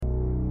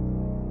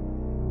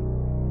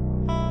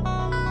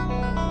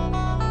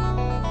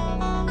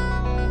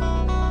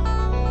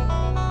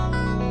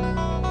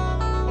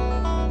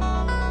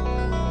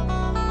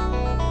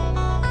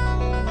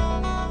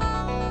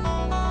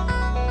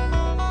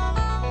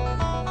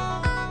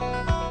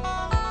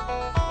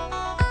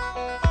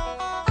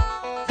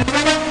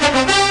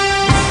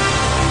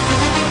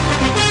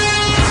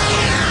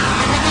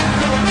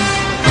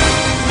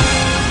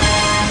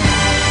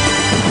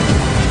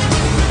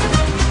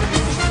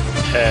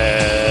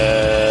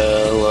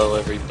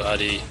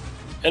everybody,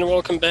 and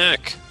welcome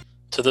back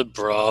to the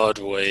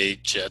Broadway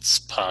Jets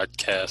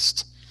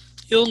podcast.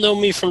 You'll know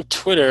me from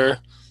Twitter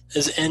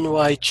as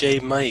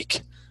NYJ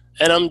Mike,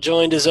 and I'm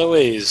joined as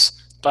always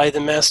by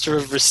the master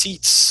of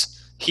receipts.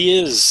 He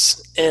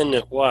is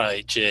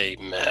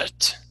NYJ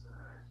Matt.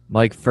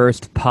 Mike,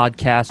 first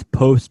podcast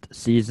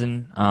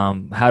post-season.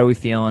 How are we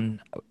feeling?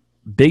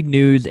 Big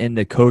news in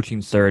the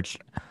coaching search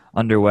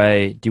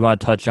underway. Do you want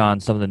to touch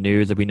on some of the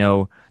news that we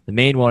know? The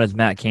main one is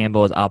Matt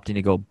Campbell is opting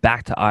to go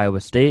back to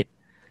Iowa State,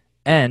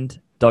 and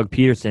Doug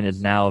Peterson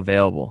is now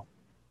available.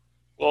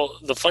 Well,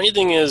 the funny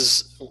thing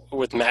is,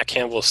 with Matt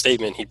Campbell's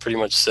statement, he pretty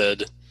much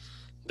said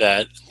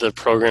that the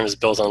program is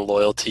built on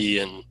loyalty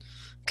and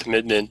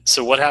commitment.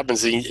 So what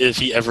happens if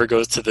he ever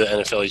goes to the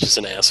NFL? He's just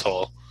an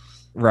asshole.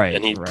 Right.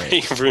 And he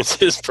ruins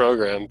his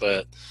program.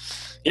 But,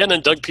 yeah, and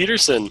then Doug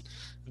Peterson,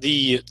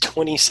 the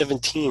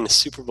 2017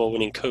 Super Bowl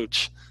winning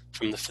coach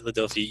from the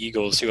Philadelphia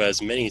Eagles, who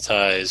has many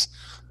ties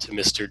to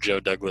Mr. Joe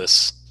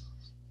Douglas.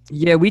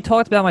 Yeah, we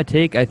talked about my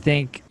take. I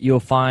think you'll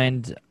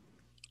find,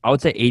 I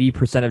would say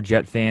 80% of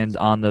Jet fans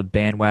on the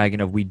bandwagon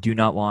of we do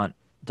not want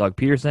Doug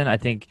Peterson. I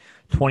think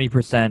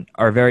 20%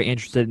 are very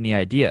interested in the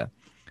idea.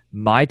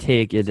 My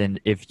take is,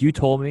 if you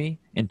told me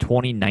in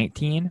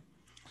 2019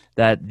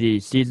 that the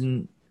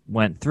season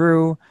went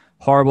through,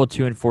 horrible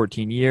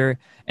 2-14 year,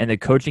 and the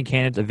coaching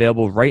candidates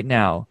available right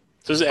now.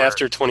 This is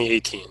after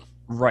 2018.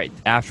 Right,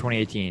 after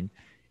 2018.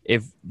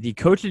 If the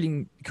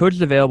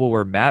coaches available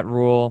were Matt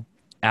Rule,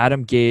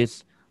 Adam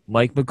Gase,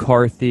 Mike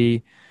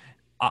McCarthy,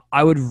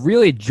 I would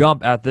really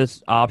jump at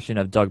this option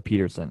of Doug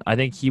Peterson. I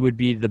think he would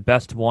be the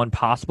best one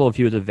possible if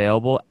he was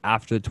available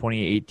after the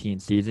 2018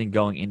 season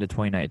going into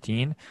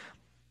 2019.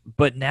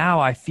 But now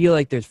I feel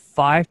like there's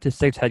 5 to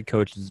 6 head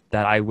coaches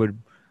that I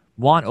would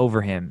want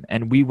over him.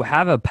 And we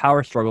have a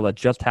power struggle that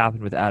just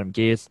happened with Adam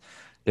Gase.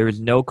 There was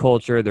no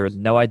culture. There was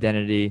no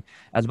identity.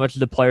 As much as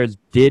the players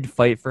did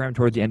fight for him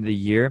towards the end of the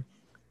year,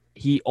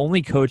 he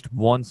only coached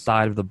one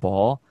side of the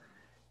ball.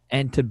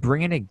 And to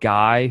bring in a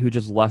guy who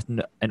just left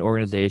an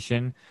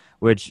organization,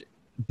 which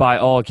by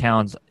all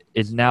accounts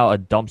is now a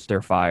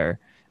dumpster fire.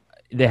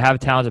 They have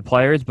talented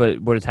players,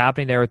 but what is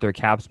happening there with their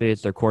cap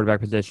space, their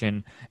quarterback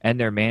position, and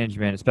their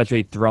management,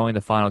 especially throwing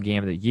the final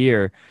game of the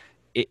year,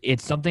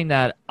 it's something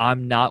that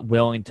I'm not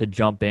willing to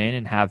jump in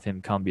and have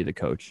him come be the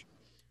coach.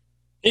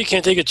 You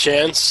can't take a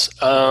chance.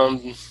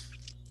 I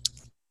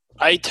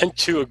tend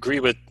to agree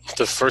with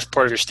the first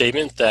part of your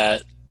statement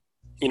that,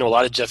 a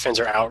lot of Jet fans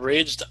are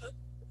outraged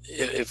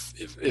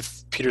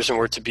if Peterson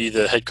were to be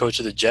the head coach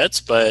of the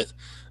Jets. But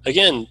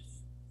again,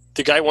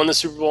 the guy won the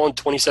Super Bowl in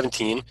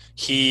 2017.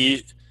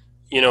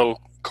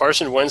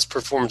 Carson Wentz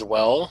performed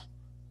well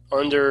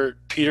under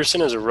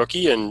Peterson as a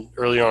rookie and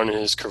early on in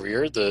his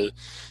career. The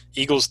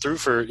Eagles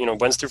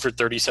Wentz threw for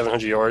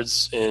 3,700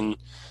 yards in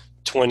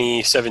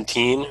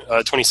 2016,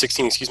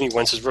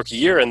 Wentz's rookie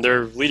year, and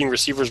their leading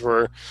receivers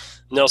were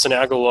Nelson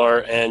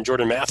Aguilar and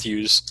Jordan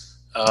Matthews.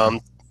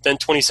 Then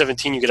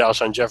 2017, you get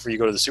Alshon Jeffrey, you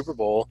go to the Super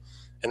Bowl,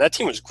 and that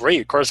team was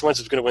great. Carson Wentz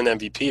was going to win the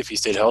MVP if he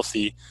stayed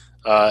healthy.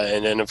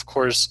 And then, of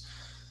course,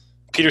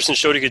 Peterson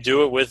showed he could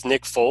do it with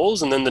Nick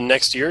Foles, and then the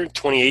next year,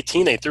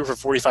 2018, they threw for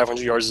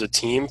 4,500 yards as a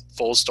team.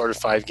 Foles started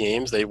 5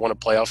 games. They won a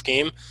playoff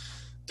game.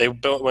 They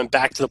went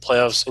back to the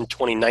playoffs in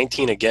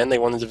 2019 again. They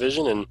won the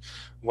division, and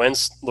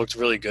Wentz looked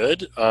really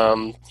good.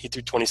 He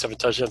threw 27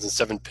 touchdowns and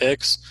 7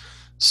 picks.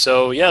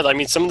 So, yeah,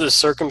 some of the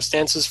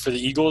circumstances for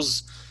the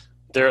Eagles,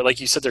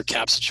 like you said, their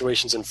cap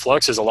situation's in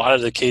flux. A lot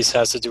of the case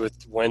has to do with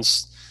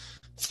Wentz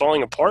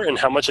falling apart, and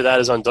how much of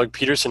that is on Doug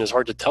Peterson is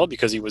hard to tell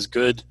because he was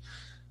good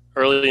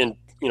early in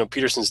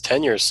Peterson's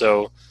tenure.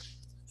 So,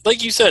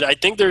 like you said, I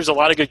think there's a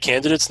lot of good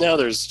candidates now.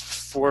 There's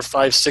 4,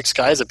 5, 6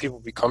 guys that people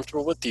will be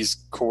comfortable with. These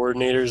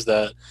coordinators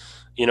that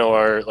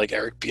are like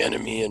Eric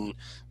Bieniemy and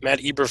Matt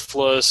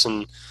Eberflus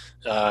and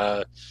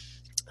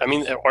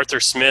Arthur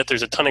Smith.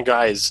 There's a ton of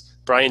guys.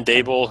 Brian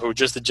Dable, who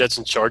just the Jets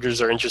and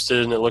Chargers are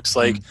interested in. It looks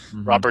like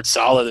Robert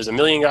Saleh. There's a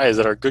million guys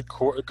that are good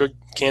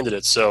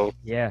candidates. So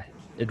yeah,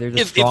 there's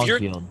a strong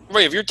field.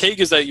 Right. If your take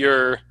is that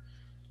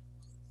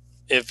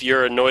if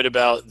you're annoyed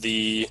about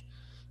the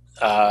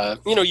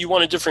you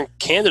want a different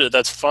candidate,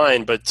 that's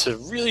fine. But to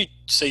really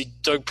say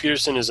Doug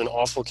Peterson is an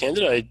awful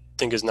candidate, I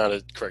think is not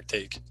a correct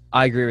take.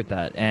 I agree with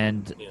that.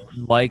 And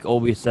Mike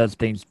always says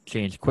things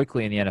change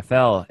quickly in the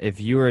NFL.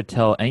 If you were to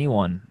tell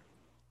anyone,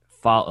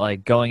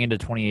 going into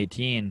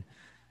 2018,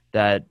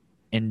 that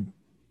in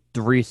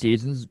 3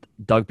 seasons,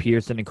 Doug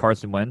Peterson and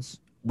Carson Wentz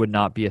would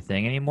not be a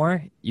thing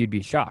anymore, you'd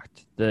be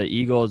shocked. The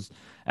Eagles,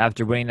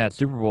 after winning that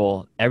Super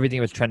Bowl,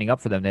 everything was trending up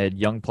for them. They had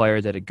young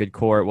players, they had a good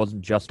core. It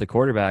wasn't just a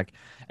quarterback.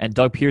 And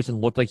Doug Peterson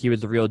looked like he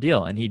was the real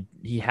deal. And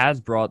he has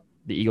brought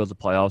the Eagles to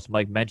playoffs.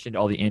 Mike mentioned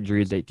all the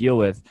injuries they deal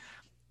with.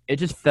 It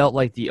just felt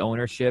like the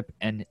ownership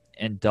and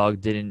Doug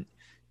didn't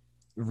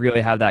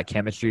really have that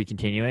chemistry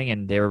continuing,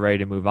 and they were ready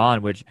to move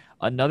on,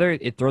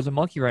 it throws a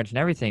monkey wrench in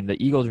everything.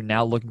 The Eagles are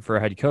now looking for a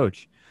head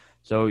coach.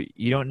 So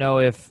you don't know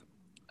if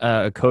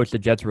a coach the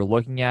Jets were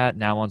looking at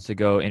now wants to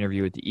go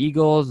interview with the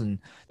Eagles, and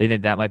they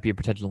think that might be a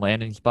potential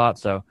landing spot.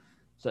 So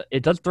So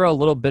it does throw a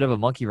little bit of a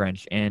monkey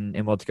wrench in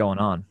what's going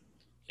on.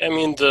 I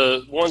mean,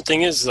 the one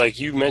thing is, like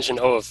you mentioned,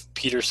 if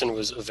Peterson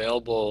was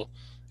available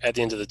at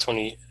the end of the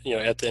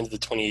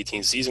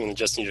 2018 season when they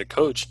just needed a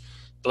coach,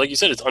 but like you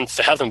said, it's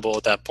unfathomable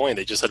at that point.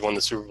 They just had won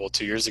the Super Bowl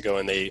 2 years ago,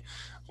 and they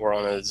were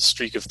on a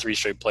streak of 3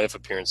 straight playoff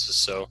appearances.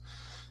 So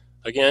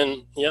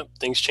again, yep,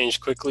 things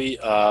change quickly.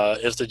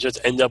 If the Jets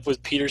end up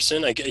with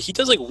Peterson, he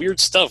does like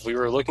weird stuff. We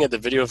were looking at the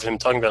video of him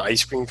talking about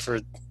ice cream for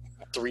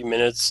 3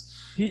 minutes.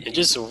 He's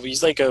like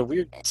seems like a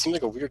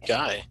weird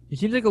guy. He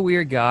seems like a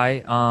weird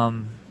guy.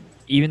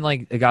 Even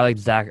like a guy like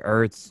Zach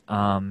Ertz,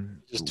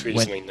 just tweeted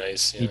something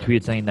nice. He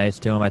tweeted something nice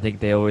to him. I think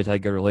they always had a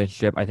good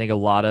relationship. I think a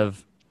lot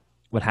of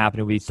what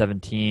happened in Week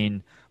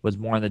 17 was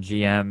more on the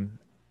GM,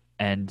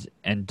 and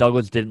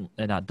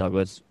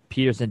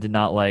Peterson did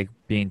not like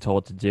being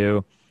told to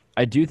do.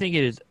 I do think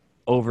it is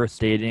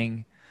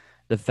overstating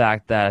the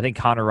fact that I think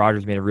Connor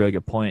Rogers made a really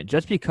good point.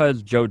 Just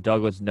because Joe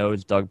Douglas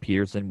knows Doug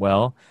Peterson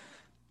well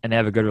and they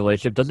have a good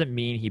relationship doesn't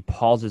mean he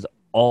pauses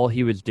all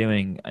he was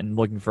doing and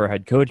looking for a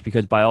head coach,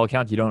 because by all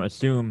accounts, you don't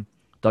assume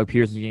Doug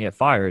Peterson's going to get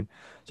fired.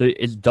 So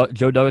is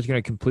Joe Douglas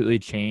going to completely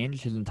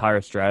change his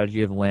entire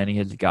strategy of landing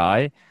his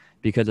guy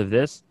because of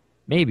this?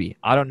 Maybe.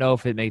 I don't know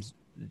if it makes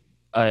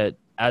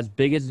as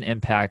big as an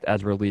impact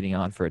as we're leading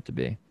on for it to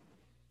be.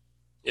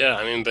 Yeah,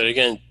 I mean, but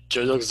again,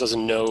 Joe Douglas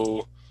doesn't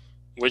know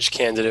which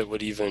candidate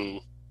would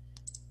even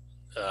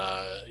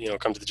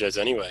come to the Jets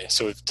anyway.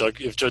 So if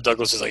Joe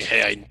Douglas is like,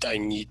 hey, I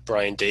need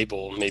Brian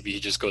Daboll, maybe he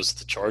just goes to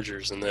the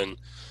Chargers, and then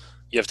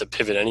you have to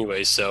pivot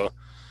anyway. So,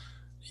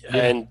 yeah.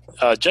 And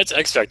Jets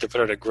X Factor put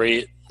out a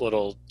great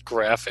little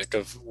graphic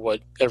of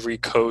what every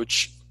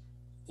coach,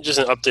 just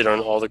an update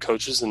on all the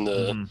coaches in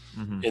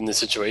the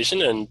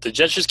situation, and the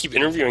Jets just keep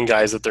interviewing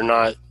guys that they're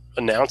not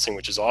announcing,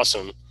 which is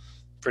awesome.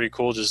 Pretty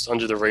cool, just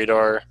under the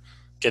radar.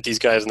 Get these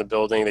guys in the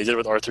building. They did it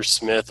with Arthur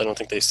Smith. I don't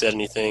think they said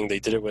anything. They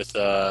did it with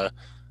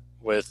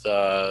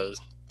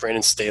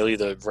Brandon Staley,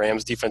 the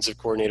Rams defensive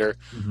coordinator,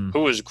 who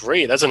was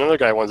great. That's another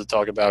guy I wanted to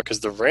talk about, because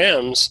the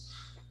Rams,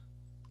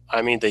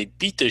 I mean, they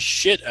beat the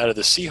shit out of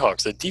the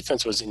Seahawks. The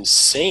defense was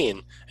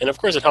insane. And, of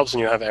course, it helps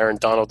when you have Aaron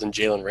Donald and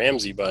Jalen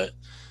Ramsey, but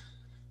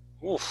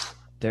oof.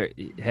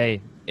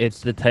 Hey,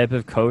 it's the type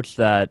of coach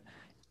that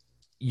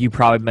you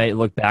probably might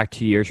look back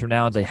 2 years from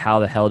now and say, how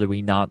the hell did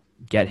we not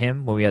get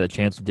him when we had a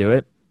chance to do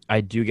it?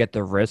 I do get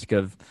the risk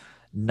of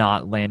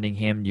not landing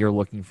him. You're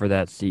looking for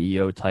that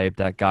CEO type,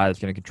 that guy that's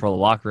going to control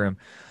the locker room.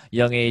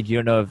 Young age, you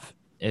don't know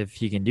if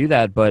he can do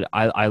that, but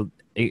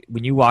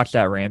when you watch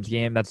that Rams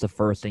game, that's the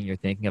first thing you're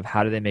thinking of.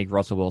 How do they make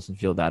Russell Wilson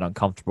feel that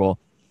uncomfortable?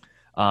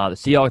 The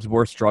Seahawks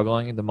were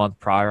struggling the month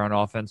prior on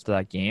offense to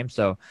that game,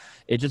 so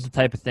it's just the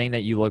type of thing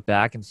that you look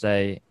back and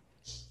say,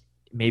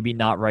 maybe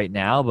not right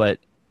now, but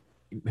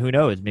who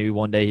knows? Maybe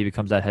one day he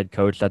becomes that head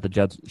coach that the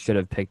Jets should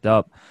have picked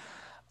up.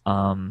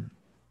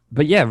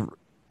 But yeah,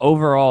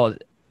 overall,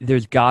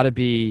 there's got to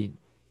be,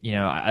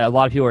 a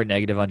lot of people are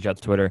negative on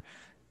Jets Twitter.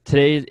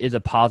 Today is a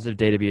positive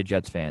day to be a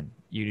Jets fan.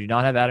 You do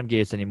not have Adam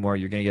Gase anymore.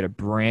 You're going to get a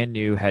brand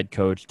new head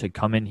coach to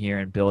come in here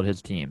and build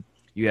his team.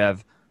 You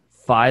have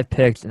 5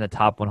 picks in the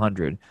top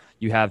 100.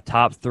 You have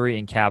top 3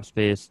 in cap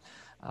space,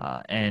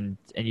 and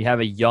you have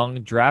a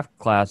young draft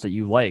class that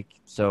you like.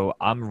 So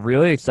I'm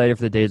really excited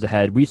for the days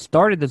ahead. We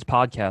started this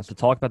podcast to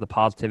talk about the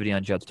positivity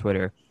on Jets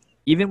Twitter.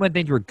 Even when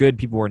things were good,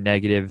 people were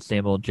negative,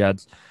 same old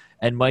Jets.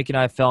 And Mike and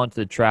I fell into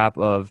the trap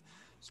of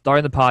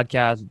starting the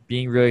podcast,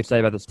 being really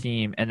excited about this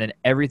team, and then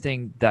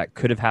everything that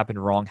could have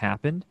happened wrong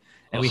happened,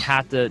 and we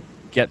had to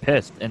get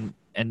pissed. And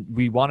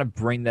we want to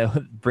bring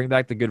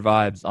back the good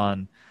vibes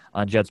on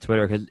Jets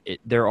Twitter, because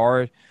there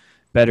are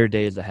better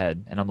days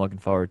ahead, and I'm looking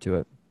forward to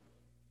it.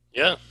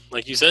 Yeah,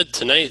 like you said,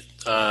 tonight,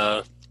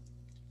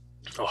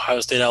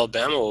 Ohio State,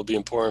 Alabama will be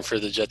important for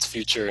the Jets'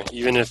 future,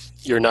 even if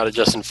you're not a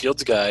Justin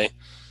Fields guy,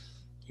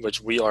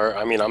 which we are.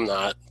 I mean, I'm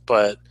not,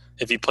 but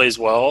if he plays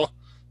well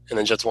and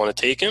the Jets want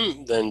to take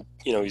him, then,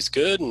 he's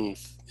good. And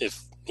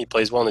if he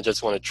plays well and the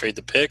Jets want to trade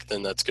the pick,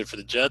 then that's good for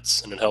the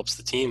Jets and it helps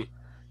the team.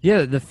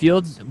 Yeah, the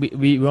Fields,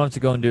 we won't have to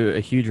go into a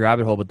huge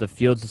rabbit hole, but the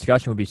Fields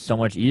discussion would be so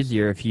much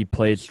easier if he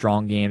played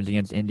strong games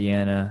against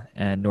Indiana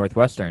and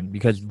Northwestern,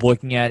 because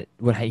looking at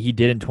what he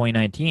did in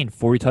 2019,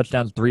 40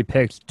 touchdowns, 3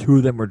 picks, 2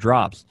 of them were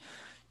drops.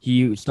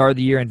 He started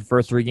the year in the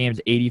first 3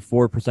 games,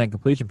 84%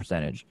 completion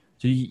percentage.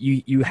 So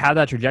you have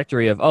that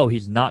trajectory of,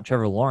 he's not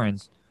Trevor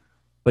Lawrence,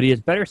 but he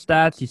has better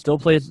stats. He still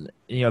plays,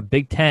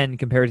 Big Ten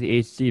compared to the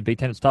ACC. Big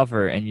Ten is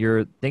tougher, and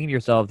you're thinking to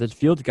yourself, this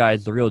Fields guy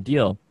is the real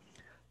deal.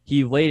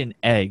 He laid an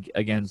egg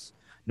against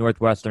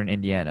Northwestern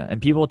Indiana,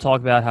 and people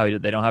talk about how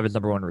they don't have his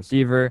number 1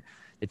 receiver.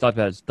 They talk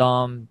about his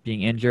thumb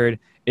being injured.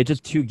 It's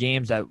just 2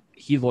 games that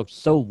he looked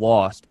so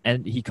lost,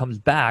 and he comes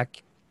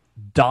back,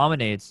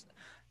 dominates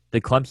the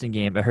Clemson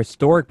game, a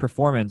historic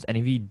performance, and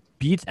if he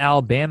beats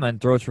Alabama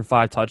and throws for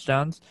 5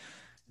 touchdowns,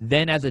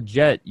 then as a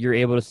Jet, you're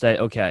able to say,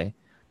 okay,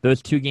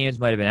 those 2 games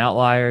might have been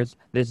outliers.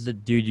 This is a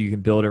dude you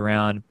can build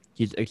around.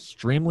 He's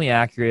extremely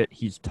accurate.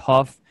 He's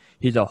tough.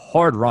 He's a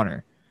hard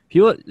runner.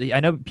 I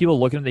know people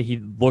look at him that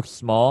he looks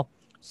small.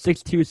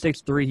 6'2",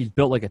 6'3", he's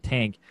built like a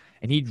tank.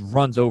 and he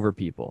runs over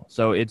people.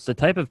 So it's the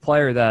type of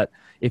player that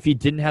if he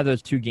didn't have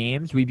those 2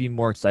 games, we'd be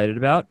more excited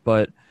about.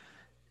 But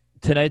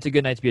tonight's a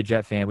good night to be a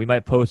Jet fan. We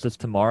might post this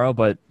tomorrow,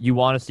 but you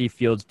want to see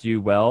Fields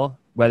do well,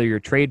 whether you're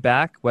trade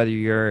back, whether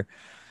you're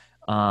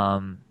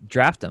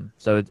draft him.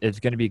 So it's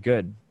going to be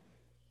good.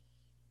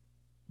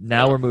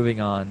 Now we're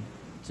moving on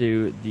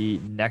to the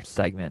next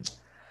segment.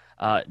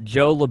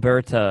 Joe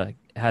Liberta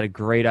had a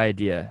great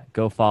idea.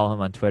 Go follow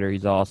him on Twitter.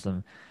 He's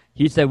awesome.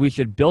 He said we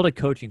should build a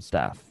coaching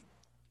staff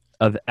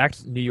of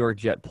ex-New York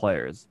Jet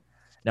players.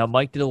 Now,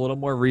 Mike did a little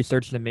more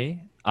research than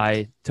me.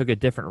 I took a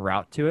different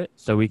route to it,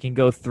 so we can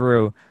go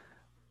through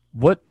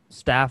what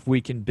staff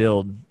we can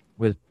build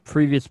with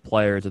previous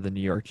players of the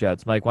New York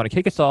Jets. Mike, want to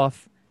kick us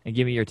off and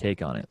give me your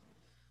take on it?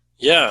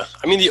 Yeah,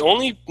 I mean the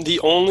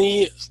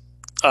only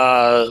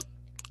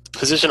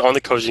position on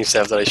the coaching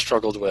staff that I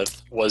struggled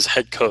with was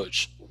head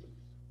coach,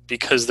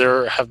 because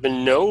there have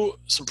been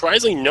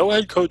surprisingly no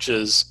head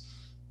coaches,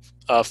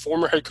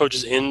 former head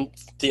coaches in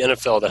the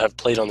NFL that have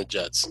played on the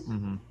Jets.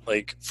 Mm-hmm.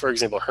 Like, for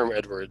example, Herm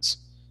Edwards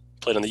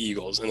played on the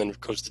Eagles and then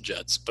coached the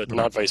Jets, but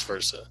not vice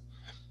versa.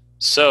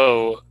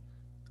 So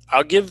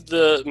I'll give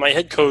my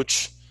head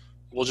coach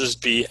will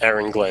just be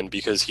Aaron Glenn,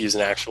 because he's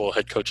an actual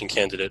head coaching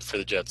candidate for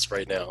the Jets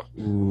right now,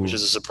 which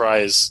is a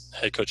surprise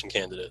head coaching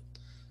candidate.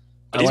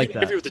 But he's going to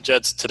interview with the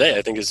Jets today,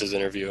 I think is his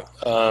interview.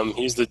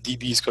 He's the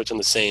DB's coach on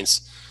the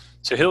Saints.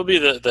 So he'll be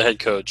the head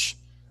coach.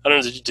 I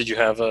don't know, did you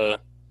have a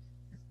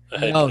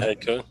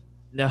head coach?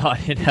 No, I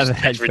didn't have a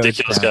head coach.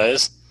 Ridiculous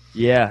guys?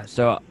 Yeah,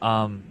 so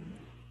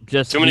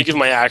just... Do you want me to give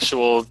my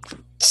actual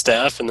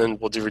staff, and then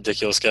we'll do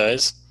ridiculous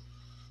guys?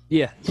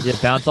 Yeah,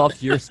 bounce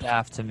off your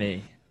staff to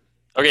me.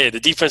 Okay, the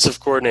defensive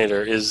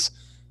coordinator is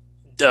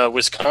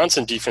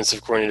Wisconsin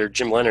defensive coordinator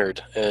Jim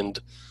Leonhard, and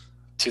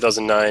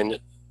 2009,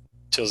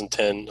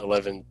 2010,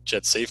 11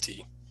 Jet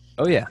safety.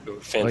 Oh, yeah.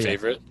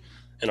 Favorite,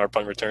 and our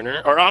punt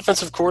returner. Our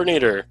offensive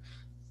coordinator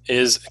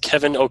is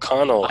Kevin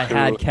O'Connell. I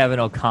had Kevin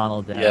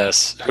O'Connell down.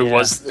 Yes, who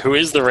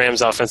is the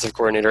Rams offensive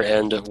coordinator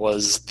and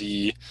was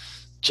the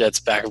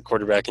Jets backup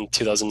quarterback in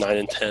 2009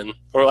 and 10.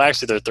 Or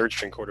actually their third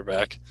string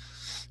quarterback.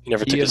 He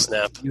never took a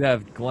snap. You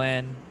have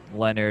Glenn,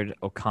 Leonhard,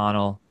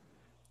 O'Connell.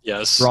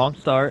 Yes. Strong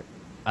start.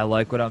 I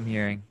like what I'm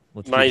hearing.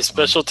 My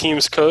special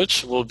teams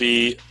coach will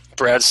be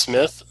Brad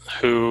Smith,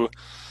 who,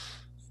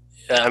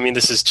 I mean,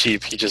 this is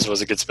cheap. He just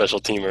was a good special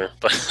teamer.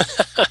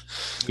 But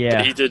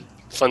but he did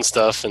fun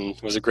stuff and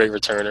was a great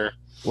returner.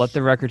 Let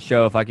the record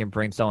show if I can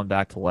bring someone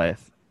back to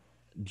life.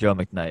 Joe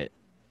McKnight.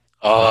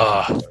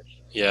 Oh,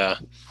 yeah.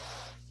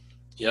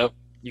 Yep.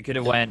 You could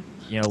have went,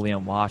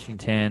 Liam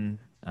Washington.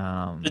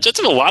 The Jets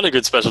have a lot of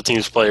good special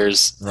teams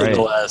players in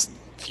the last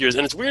few years.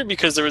 And it's weird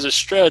because there was a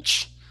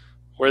stretch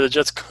where the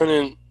Jets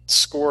couldn't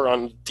score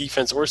on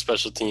defense or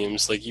special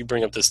teams. Like, you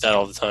bring up this stat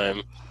all the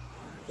time.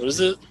 What is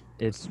it?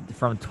 It's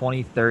from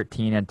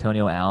 2013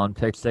 Antonio Allen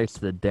pick six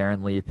to the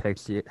Darren Lee pick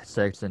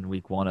six in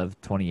week 1 of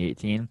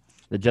 2018.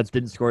 The Jets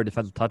didn't score a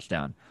defensive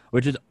touchdown,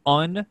 which is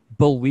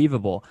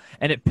unbelievable.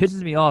 And it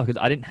pisses me off because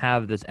I didn't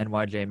have this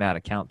NYJ Matt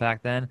account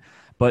back then.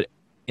 But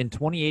in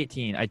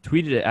 2018, I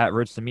tweeted it at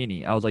Rich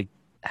Samini. I was like,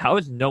 how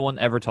is no one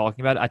ever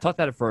talking about it? I talked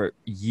about it for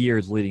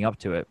years leading up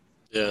to it.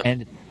 Yeah.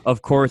 And,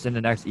 of course, in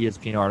the next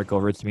ESPN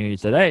article, Rich Samini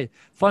said, hey,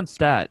 fun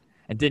stat,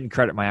 and didn't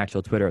credit my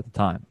actual Twitter at the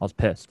time. I was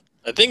pissed.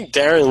 I think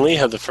Darren Lee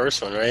had the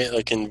first one, right?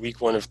 Like in week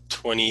 1 of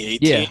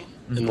 2018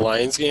 in the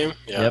Lions game.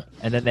 Yeah. Yep.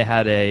 And then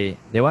they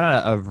went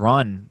on a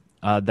run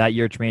that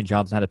year. Tremaine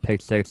Johnson had a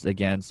pick six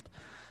against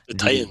the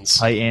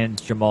Titans.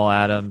 Jamal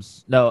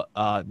Adams. No,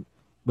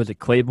 was it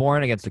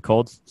Claiborne against the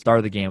Colts?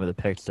 Started the game with a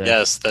pick six.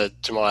 Yes,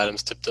 that Jamal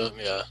Adams tipped up.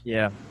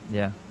 Yeah.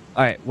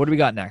 All right, what do we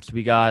got next?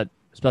 We got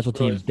special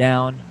teams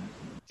down.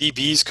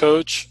 DB's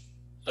coach.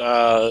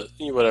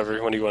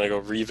 Whatever. When do you want to go?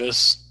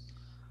 Revis.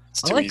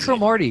 I like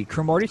Cromartie.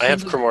 I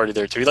have Cromartie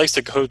there too. He likes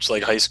to coach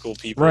like high school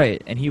people.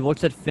 Right, and he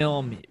looks at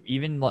film,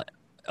 even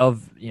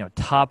of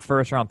top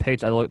first round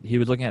picks. He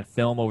was looking at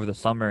film over the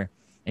summer, and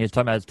he was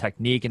talking about his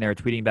technique, and they were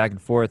tweeting back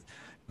and forth.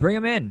 Bring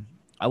him in.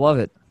 I love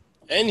it.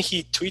 And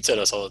he tweets at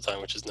us all the time,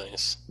 which is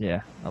nice.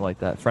 Yeah, I like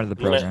that. Friend of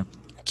the program.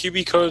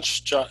 QB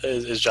coach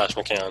is Josh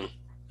McCown.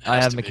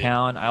 I have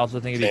McCown. I also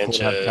think it'd be cool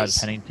to have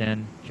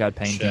Chad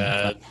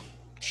Pennington.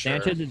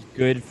 Sanchez is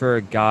good for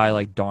a guy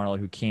like Darnold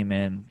who came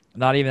in.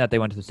 Not even that they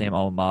went to the same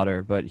alma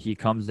mater, but he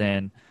comes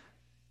in,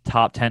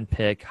 top 10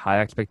 pick, high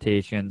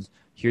expectations.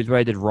 Here's what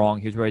I did wrong.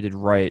 Here's what I did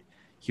right.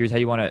 Here's how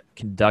you want to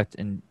conduct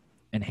and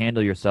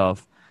handle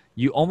yourself.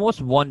 You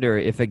almost wonder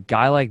if a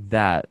guy like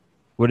that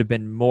would have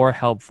been more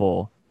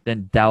helpful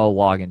than Dowell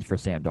Loggins for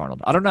Sam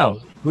Darnold. I don't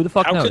know. Who the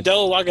fuck knows? How could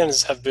Dowell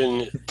Loggins have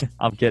been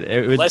I'm kidding.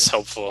 It was less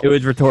helpful? It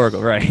was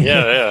rhetorical, right?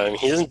 Yeah. I mean,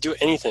 he doesn't do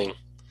anything.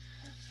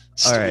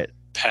 All right.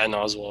 Patton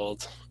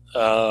Oswalt.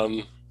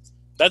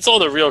 That's all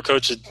the real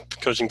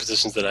coaching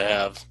positions that I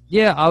have.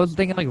 Yeah, I was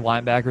thinking like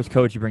linebackers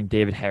coach. You bring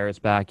David Harris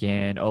back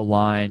in.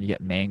 O-line, you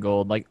get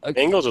Mangold.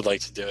 Mangold would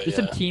like to do it. Just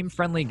some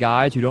team-friendly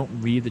guys who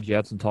don't leave the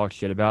Jets and talk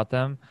shit about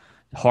them.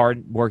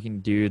 Hard-working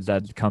dudes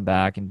that come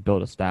back and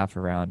build a staff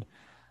around.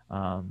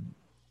 I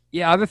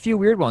have a few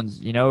weird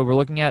ones. We're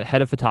looking at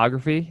head of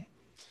photography.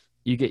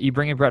 You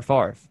bring in Brett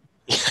Favre,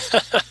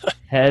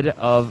 head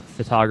of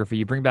photography.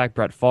 You bring back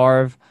Brett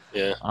Favre.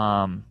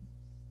 Yeah.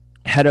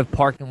 Head of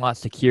parking lot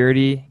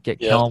security.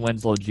 Get Yep. Kellen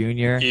Winslow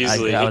Jr.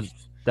 Easily.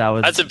 That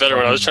was. That's a better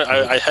one. fucking-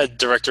 I had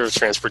director of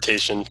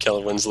transportation,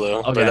 Kellen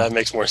Winslow, but Okay. that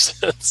makes more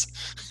sense.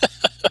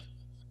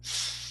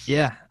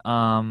 Yeah.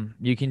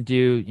 You can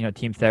do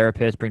team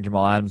therapist. Bring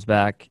Jamal Adams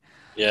back.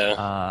 Yeah.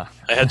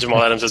 I had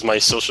Jamal Adams as my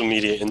social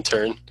media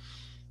intern.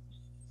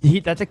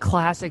 That's a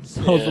classic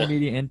social Yeah.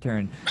 media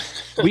intern.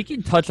 We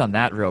can touch on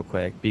that real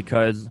quick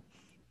because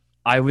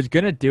I was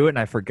gonna do it and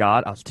I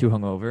forgot. I was too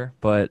hungover.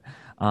 But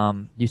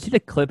you see the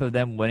clip of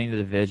them winning the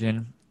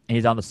division, and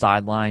he's on the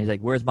sideline. He's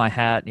like, "Where's my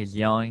hat?" And he's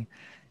yelling,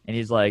 and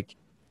he's like,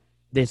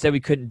 "They said we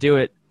couldn't do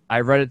it. I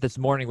read it this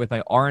morning with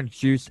my orange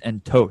juice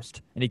and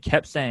toast." And he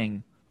kept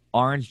saying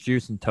orange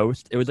juice and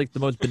toast. It was like the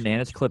most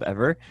bananas clip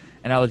ever.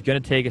 And I was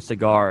gonna take a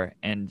cigar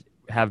and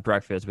have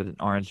breakfast with an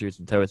orange juice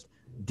and toast.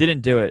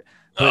 Didn't do it.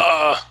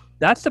 But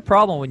that's the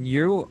problem when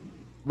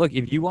look,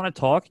 if you want to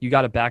talk, you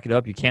got to back it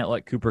up. You can't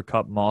let Cooper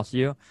Kupp moss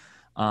you.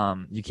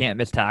 You can't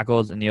miss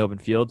tackles in the open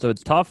field. So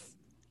it's tough.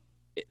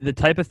 The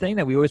type of thing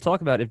that we always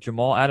talk about, if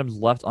Jamal Adams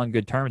left on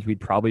good terms, we'd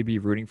probably be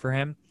rooting for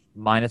him,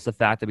 minus the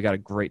fact that we got a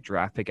great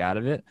draft pick out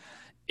of it.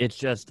 It's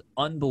just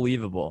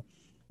unbelievable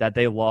that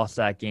they lost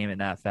that game in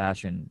that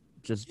fashion.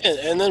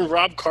 And then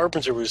Rob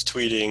Carpenter was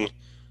tweeting,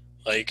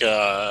 like,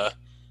 I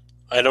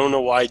don't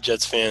know why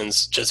Jets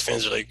fans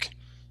are like,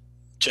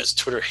 Jets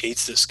Twitter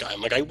hates this guy. I'm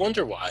like, I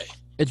wonder why.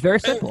 It's very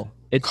simple.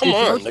 Come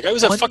on. The guy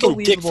was a fucking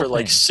dick for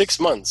like thing. 6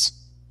 months.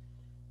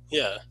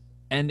 Yeah.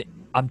 And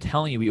I'm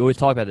telling you, we always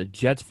talk about it. The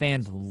Jets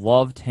fans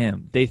loved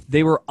him.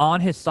 They were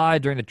on his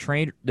side during the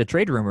trade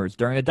rumors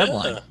during the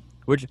deadline,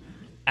 which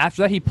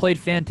after that he played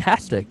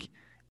fantastic,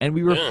 and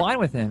we were fine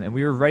with him, and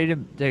we were ready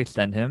to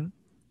extend him.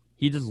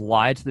 He just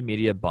lied to the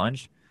media a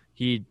bunch.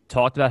 He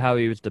talked about how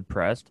he was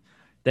depressed.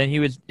 Then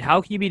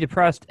how can you be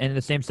depressed and in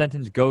the same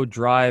sentence go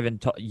drive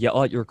and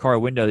yell at your car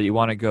window that you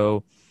want to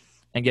go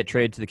and get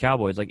traded to the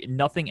Cowboys? Like,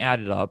 nothing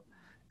added up.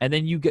 And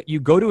then you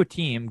go to a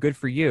team, good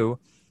for you.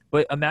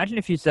 But imagine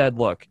if you said,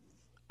 look,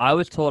 I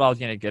was told I was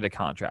going to get a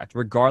contract.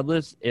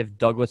 Regardless if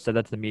Douglas said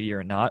that to the media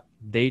or not,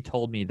 they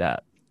told me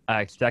that.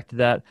 I expected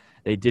that.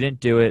 They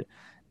didn't do it.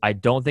 I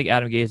don't think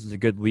Adam Gase is a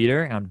good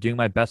leader, and I'm doing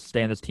my best to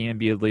stay on this team and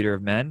be a leader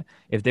of men.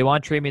 If they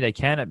want to trade me, they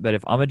can. But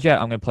if I'm a Jet,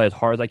 I'm going to play as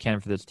hard as I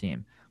can for this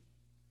team.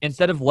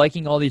 Instead of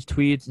liking all these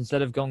tweets,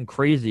 instead of going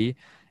crazy,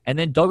 and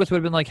then Douglas would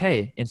have been like,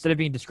 hey, instead of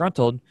being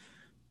disgruntled,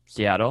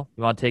 Seattle,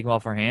 you want to take him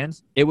off our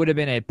hands? It would have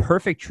been a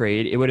perfect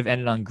trade. It would have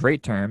ended on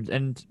great terms.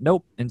 And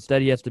nope,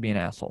 instead he has to be an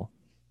asshole.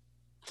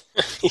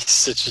 He's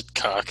such a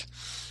cock.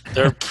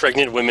 There are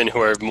pregnant women who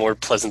are more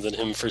pleasant than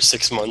him for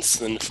 6 months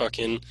than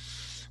fucking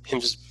him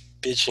just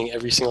bitching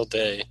every single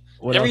day.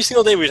 Every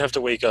single day we'd have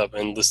to wake up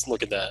and just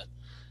look at that.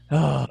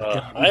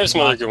 I have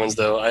some other good ones,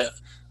 though. A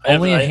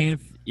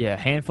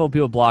handful of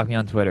people block me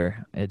on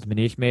Twitter. It's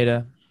Manish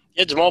Mehta.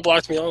 Yeah, Jamal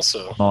blocked me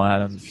also. Jamal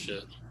Adams.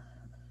 Shit.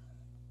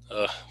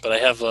 But I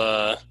have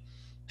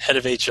head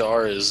of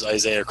HR is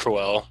Isaiah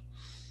Crowell,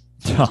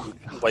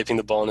 wiping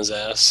the ball in his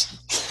ass.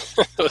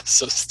 It was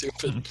so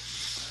stupid.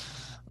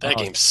 That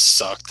game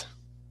sucked.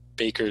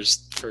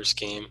 Baker's first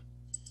game.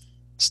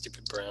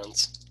 Stupid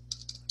Browns.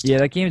 Yeah,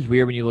 that game's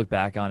weird when you look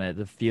back on it.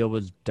 The field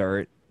was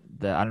dirt.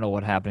 I don't know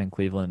what happened in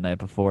Cleveland the night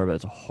before, but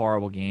it's a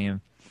horrible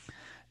game.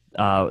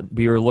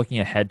 We were looking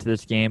ahead to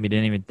this game. We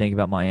didn't even think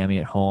about Miami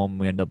at home.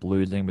 We ended up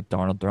losing with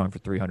Darnold throwing for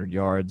 300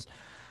 yards.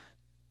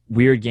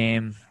 Weird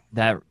game.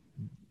 What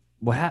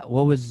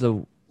was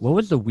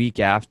the week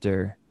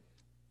after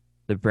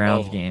the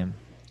Browns game?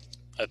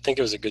 I think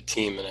it was a good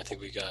team, and I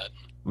think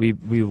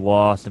we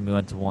lost and we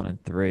went to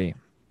 1-3.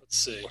 Let's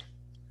see. It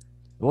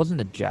wasn't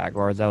the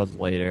Jaguars. That was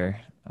later.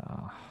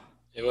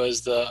 It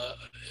was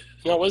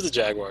the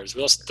Jaguars.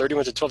 We lost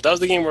 31-12. That was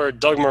the game where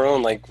Doug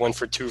Marrone went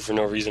for 2 for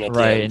no reason at the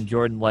end. Right, and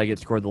Jordan Leggett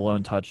scored the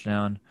lone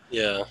touchdown.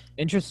 Yeah.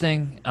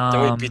 Interesting.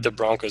 Then we beat the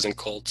Broncos and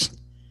Colts.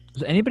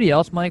 Is anybody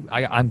else, Mike?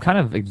 I'm kind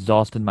of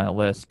exhausted my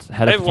list.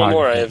 I have one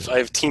more. I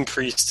have Team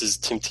Priest as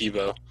Tim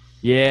Tebow.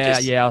 Yeah.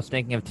 I was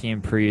thinking of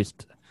Team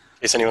Priest.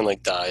 In case anyone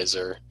dies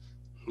or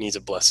needs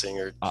a blessing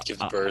or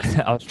gives birth.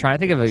 I was trying to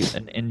think of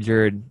an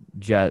injured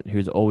Jet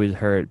who's always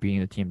hurt being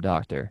the team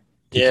doctor.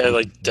 Yeah,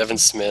 like Devin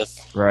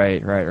Smith.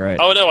 Right.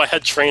 Oh, no, I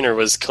had trainer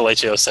was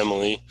Kelechi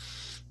Osemele.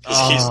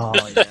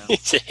 Yeah.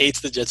 He hates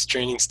the Jets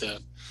training staff.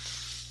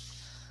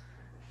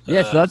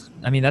 Yeah, so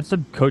that's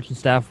the coaching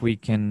staff we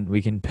can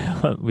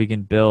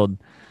build.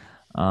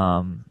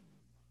 Trying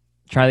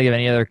to think of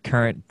any other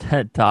current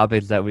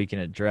topics that we can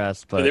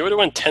address, but they would have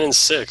went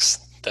 10-6,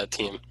 that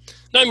team.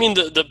 No, I mean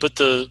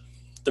the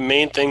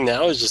main thing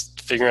now is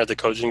just figuring out the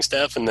coaching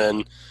staff, and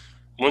then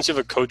once you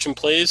have a coach in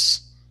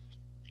place,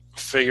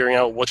 figuring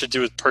out what to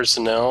do with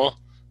personnel.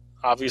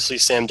 Obviously,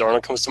 Sam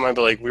Darnold comes to mind,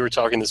 but we were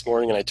talking this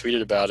morning, and I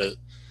tweeted about it.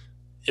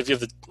 If you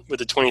have with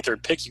the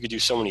 23rd pick, you could do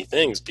so many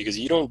things because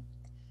you don't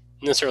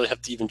necessarily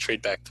have to even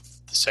trade back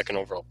the second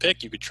overall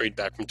pick. You could trade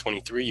back from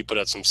 23. You put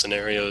out some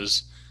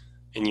scenarios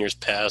in years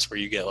past where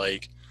you get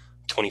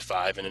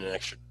 25 and an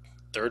extra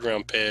third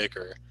round pick,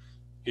 or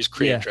You just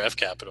create draft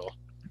capital.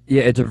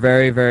 Yeah, it's a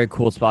very, very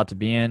cool spot to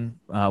be in.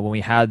 When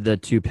we had the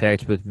 2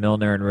 picks with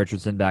Milner and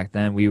Richardson back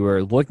then, we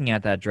were looking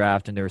at that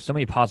draft, and there were so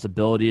many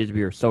possibilities.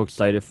 We were so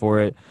excited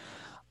for it.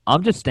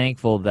 I'm just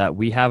thankful that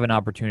we have an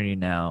opportunity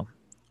now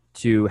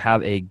to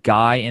have a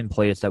guy in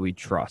place that we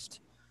trust.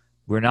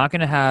 We're not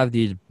going to have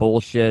these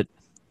bullshit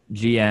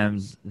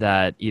GMs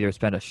that either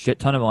spend a shit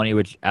ton of money,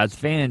 which as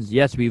fans,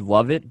 yes, we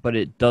love it, but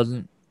it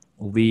doesn't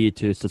lead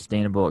to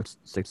sustainable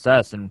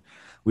success, and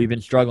we've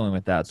been struggling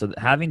with that. So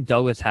having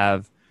Douglas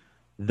have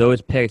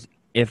those picks,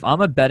 if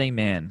I'm a betting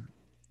man,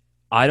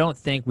 I don't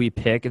think we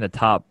pick in the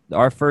top.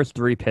 Our first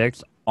 3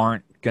 picks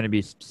aren't going to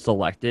be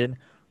selected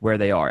where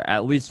they are.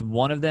 At least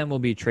one of them will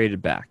be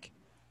traded back,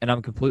 and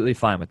I'm completely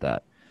fine with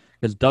that.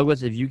 Because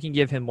Douglas, if you can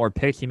give him more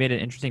picks, he made an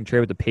interesting trade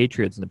with the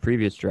Patriots in the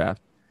previous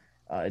draft.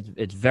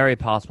 It's very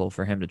possible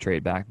for him to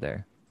trade back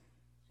there.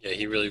 Yeah,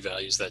 he really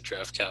values that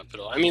draft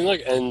capital. I mean,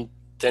 look, and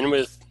then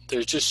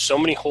there's just so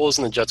many holes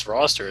in the Jets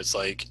roster. It's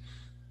like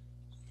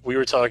we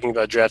were talking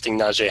about drafting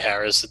Najee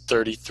Harris at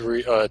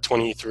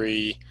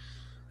 23,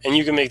 and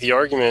you can make the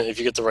argument if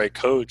you get the right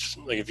coach,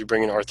 like if you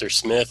bring in Arthur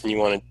Smith and you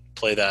want to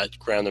play that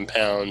ground and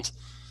pound,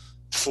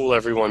 fool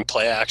everyone,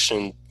 play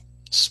action,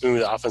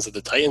 smooth offense that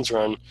the Titans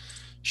run,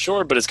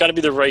 sure, but it's got to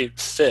be the right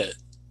fit.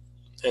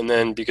 And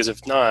then because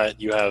if not,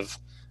 you have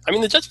 – I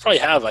mean, the Jets probably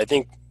have, I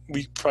think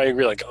we probably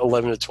agree, like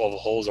 11 to 12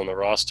 holes on the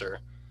roster.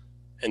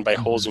 And by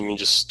holes, we mean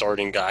just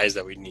starting guys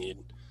that we need.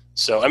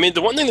 So, I mean,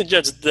 the one thing the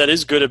Jets that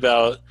is good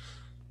about –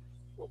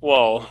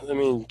 well, I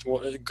mean,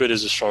 good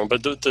is a strong –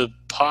 but the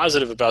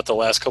positive about the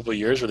last couple of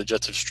years where the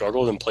Jets have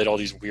struggled and played all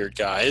these weird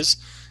guys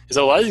is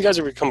that a lot of these guys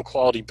have become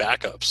quality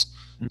backups.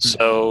 Mm-hmm.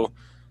 So,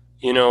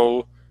 you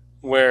know,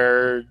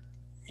 where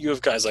you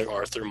have guys like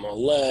Arthur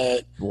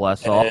Mollett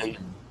and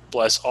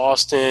Bless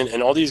Austin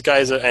and all these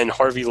guys and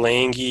Harvey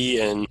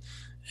Lange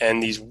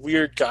and these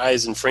weird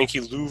guys and Frankie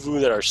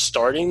Louvu that are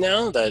starting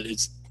now that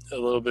it's a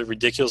little bit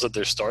ridiculous that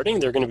they're starting.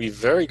 They're going to be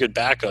very good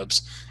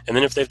backups. And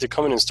then if they have to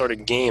come in and start a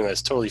game,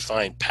 that's totally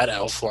fine. Pat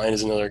Elflein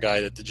is another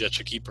guy that the Jets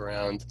should keep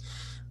around.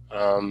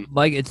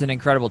 Mike, it's an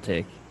incredible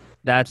take.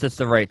 That's just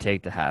the right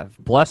take to have.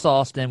 Bless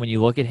Austin, when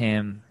you look at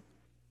him,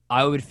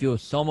 I would feel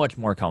so much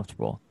more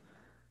comfortable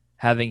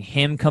having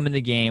him come in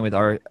the game with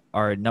our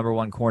number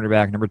 1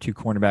 cornerback, number 2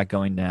 cornerback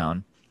going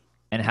down,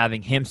 and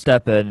having him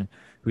step in,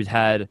 who's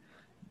had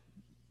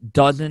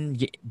dozen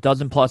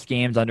plus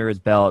games under his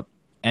belt,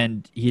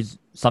 and he's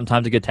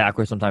sometimes a good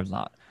tackler, sometimes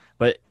not.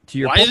 But to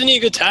your point, isn't he a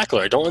good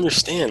tackler? I don't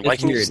understand.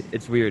 It's weird.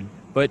 It's weird.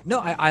 But no,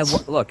 I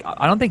look.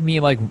 I don't think me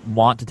and Mike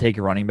want to take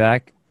a running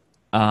back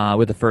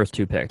with the first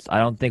 2 picks. I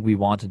don't think we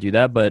want to do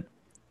that, but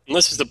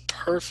unless it's the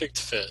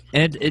perfect fit,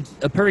 and it's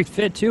a perfect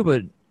fit too.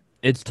 But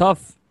it's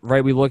tough.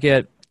 Right, we look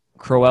at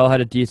Crowell had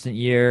a decent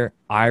year.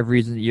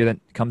 Ivory's the year that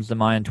comes to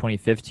mind in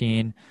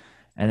 2015.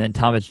 And then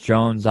Thomas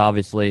Jones,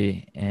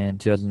 obviously, in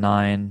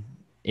 2009,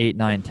 8,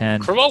 9,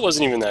 10. Crowell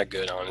wasn't even that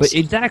good, honestly. But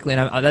exactly,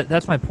 and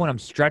that's my point. I'm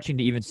stretching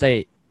to even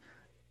say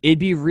it'd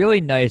be really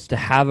nice to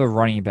have a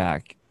running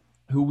back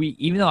who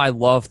even though I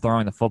love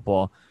throwing the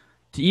football,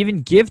 to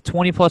even give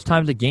 20-plus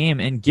times a game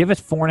and give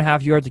us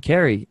 4.5 yards a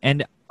carry.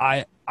 And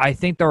I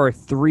think there are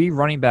 3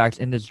 running backs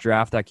in this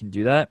draft that can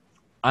do that.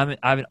 I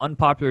have an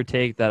unpopular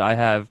take that I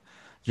have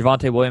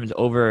Javonte Williams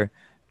over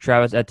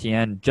Travis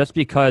Etienne just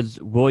because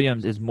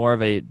Williams is more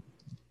of a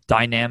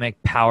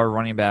dynamic power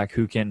running back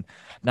who can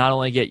not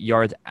only get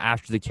yards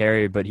after the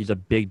carry, but he's a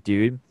big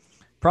dude.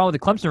 Problem with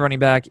the Clemson running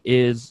back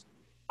is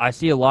I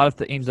see a lot of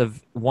things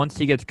of once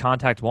he gets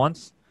contact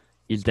once,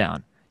 he's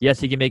down. Yes,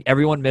 he can make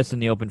everyone miss in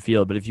the open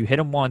field, but if you hit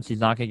him once,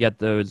 he's not going to get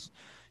those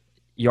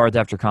yards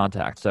after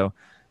contact. So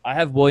I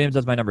have Williams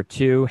as my number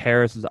 2.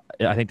 Harris is,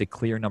 I think, the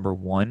clear number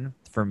 1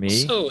 for me.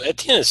 So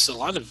Etienne has a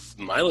lot of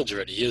mileage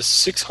already. He has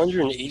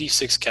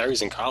 686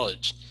 carries in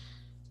college.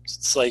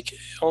 It's like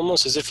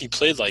almost as if he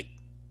played like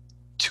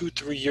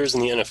 2-3 years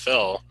in the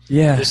NFL.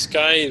 Yeah. This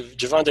guy,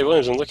 Javonte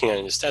Williams, I'm looking at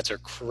it, his stats are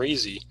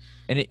crazy.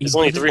 And he's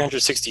only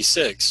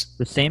 366.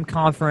 The same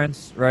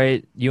conference,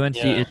 right? UNC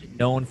is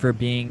known for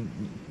being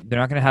 – they're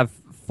not going to have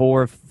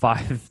 4 or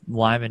 5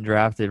 linemen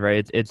drafted,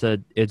 right? It's a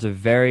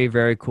very,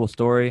 very cool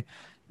story.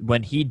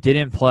 When he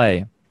didn't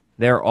play,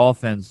 their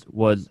offense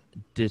was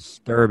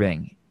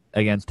disturbing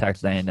against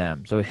Texas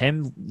A&M. So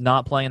him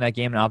not playing that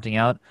game and opting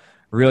out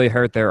really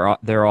hurt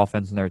their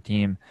offense and their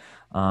team.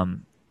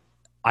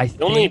 The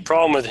only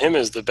problem with him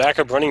is the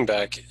backup running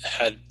back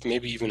had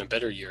maybe even a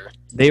better year.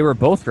 They were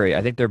both great.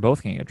 I think they're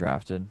both going to get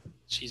drafted.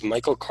 Jeez,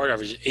 Michael Carter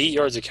averaged 8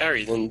 yards a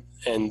carry,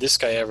 and this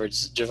guy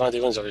Javonte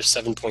Williams averaged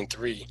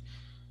 7.3.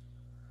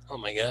 Oh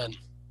my God.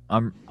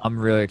 I'm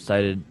really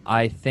excited.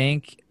 I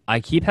think I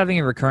keep having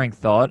a recurring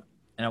thought,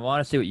 and I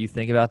want to see what you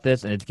think about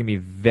this, and it's going to be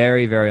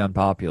very, very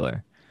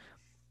unpopular.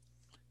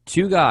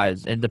 2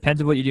 guys, and it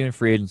depends on what you do in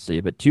free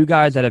agency, but 2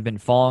 guys that have been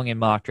falling in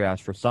mock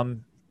drafts for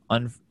some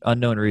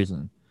unknown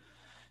reason.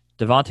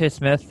 Devontae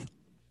Smith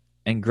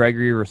and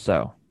Gregory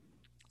Rousseau.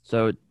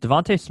 So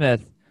Devontae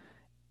Smith,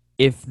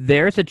 if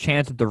there's a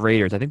chance at the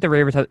Raiders, I think the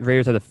Raiders have the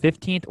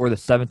 15th or the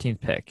 17th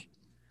pick.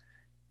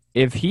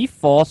 If he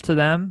falls to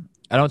them,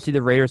 I don't see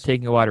the Raiders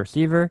taking a wide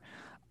receiver.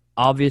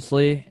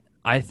 Obviously,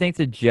 I think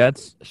the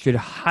Jets should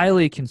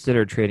highly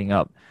consider trading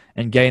up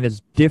and getting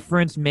this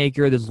difference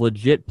maker, this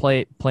legit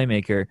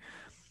playmaker.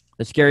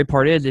 The scary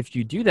part is if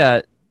you do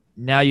that,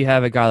 now you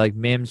have a guy like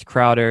Mims,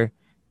 Crowder,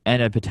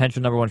 and a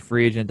potential number one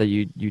free agent that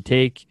you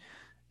take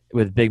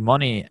with big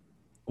money.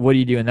 What do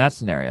you do in that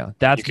scenario?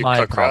 That's You could my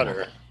cut problem.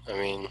 Crowder. I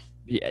mean,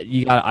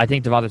 Yeah, I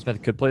think Devonta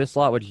Smith could play the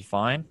slot, which is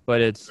fine,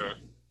 but sure.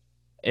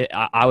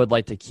 I would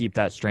like to keep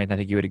that strength. I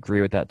think you would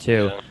agree with that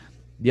too. Yeah.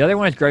 The other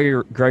one is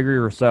Gregory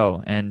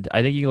Rousseau, and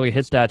I think you can look at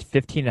his stats: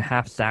 15 and a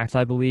half sacks,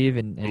 I believe.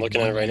 I'm looking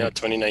at it right now,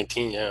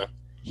 2019. Yeah,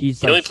 He's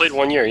he like only played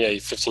 1 year. Yeah,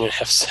 15 and a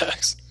half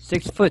sacks.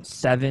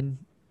 6'7",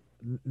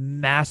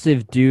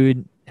 massive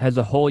dude. Has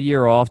a whole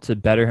year off to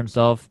better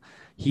himself.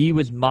 He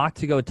was mocked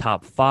to go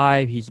top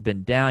 5. He's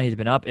been down. He's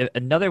been up.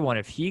 Another one.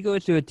 If he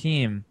goes to a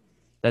team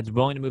that's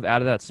willing to move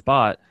out of that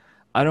spot,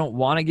 I don't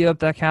want to give up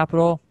that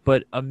capital.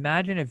 But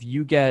imagine if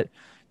you get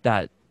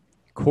that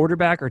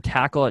quarterback or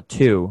tackle at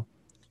 2,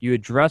 you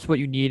address what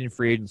you need in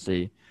free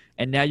agency,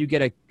 and now you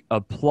get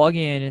a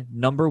plug-in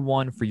number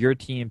 1 for your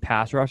team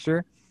pass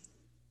rusher.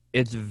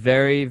 It's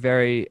very,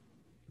 very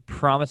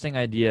promising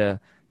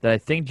idea that I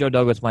think Joe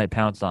Douglas might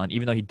pounce on,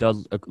 even though he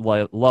does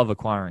love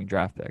acquiring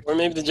draft picks. Or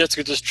maybe the Jets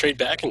could just trade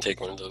back and take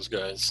one of those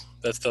guys.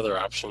 That's the other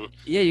option.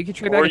 Yeah, you could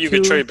trade back. Or you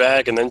could trade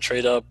back and then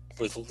trade up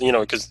with,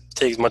 because it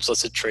takes much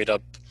less to trade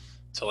up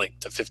to like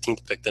the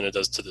 15th pick than it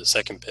does to the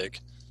second pick.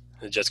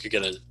 The Jets could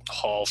get a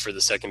haul for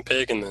the second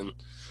pick and then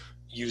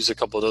use a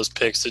couple of those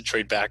picks to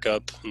trade back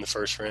up in the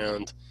first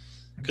round.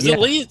 Because the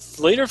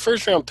later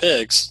first round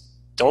picks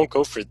don't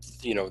go for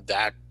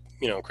that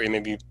great.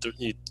 Maybe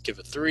you give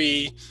a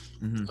 3,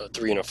 a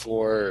 3 and a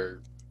 4,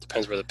 or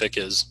depends where the pick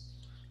is.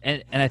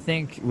 And I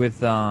think with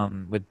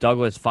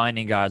Douglas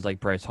finding guys like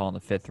Bryce Hall in the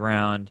 5th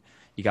round,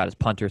 he got his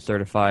punter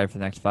certified for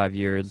the next 5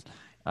 years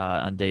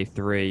on day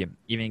 3.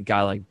 Even a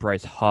guy like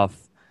Bryce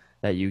Huff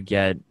that you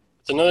get.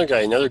 It's another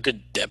guy, another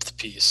good depth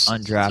piece.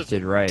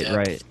 Undrafted,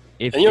 right.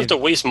 And you have to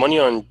waste money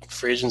on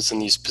free agents in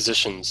these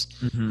positions.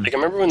 Mm-hmm. Like I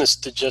remember when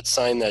the Jets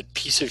signed that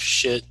piece of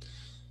shit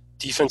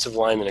defensive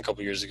lineman a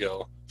couple years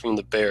ago from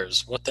the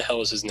Bears. What the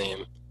hell is his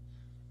name?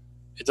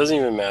 It doesn't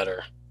even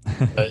matter.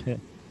 But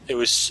it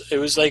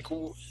was like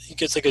he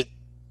gets like a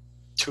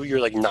 2-year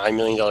like $9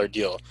 million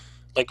deal.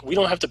 Like we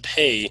don't have to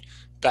pay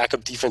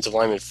backup defensive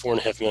lineman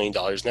 $4.5 million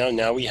now.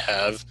 Now we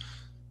have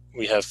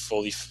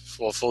Foley.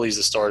 Well, Foley's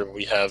the starter, but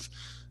we have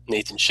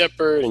Nathan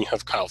Shepard and you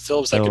have Kyle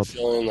Phillips that can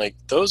fill in. Like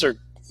those are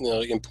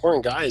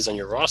important guys on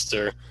your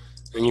roster,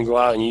 and you go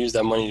out and you use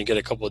that money to get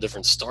a couple of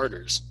different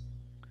starters.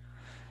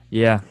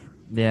 Yeah,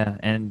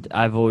 and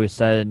I've always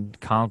said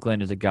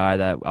Conklin is a guy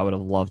that I would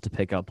have loved to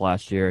pick up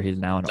last year. He's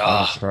now an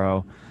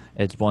All-Pro.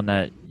 It's one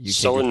that you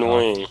so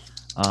annoying.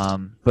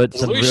 But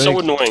it's really so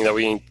annoying that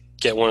we didn't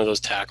get one of those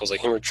tackles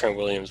like him or Trent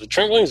Williams. But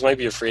Trent Williams might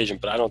be a free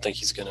agent, but I don't think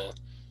he's gonna.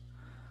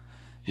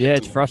 Yeah,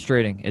 it's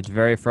frustrating. It's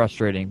very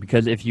frustrating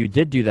because if you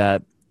did do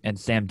that, and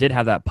Sam did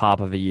have that pop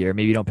of a year,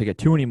 maybe you don't pick a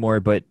 2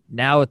 anymore, but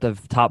now at the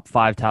top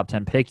 5, top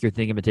 10 pick, you're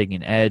thinking of taking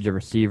an edge, a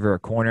receiver, a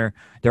corner.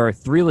 There are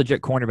 3 legit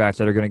cornerbacks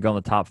that are going to go in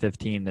the top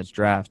 15 in this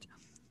draft,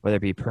 whether it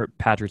be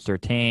Patrick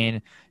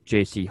Surtain,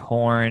 J.C.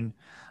 Horn.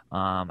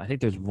 I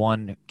think there's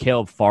one,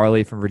 Caleb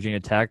Farley from Virginia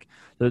Tech.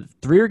 The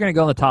 3 are going to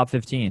go in the top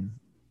 15.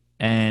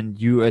 And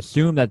you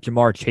assume that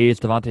Jamar Chase,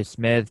 Devontae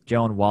Smith,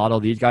 Jalen Waddle,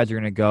 these guys are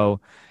going to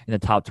go in the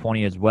top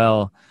 20 as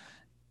well.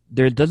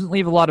 There doesn't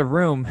leave a lot of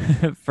room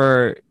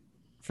for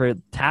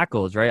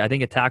tackles, right? I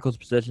think a tackles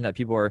position that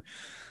people are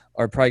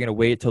probably going to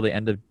wait till the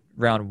end of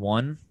round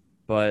 1.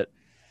 But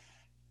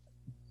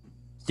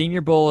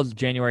Senior Bowl is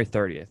January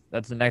 30th.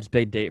 That's the next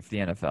big date for the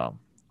NFL.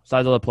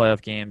 Besides all the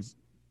playoff games,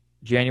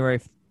 January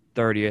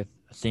 30th,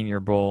 Senior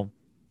Bowl.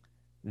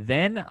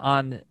 Then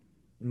on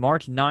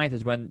March 9th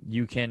is when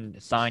you can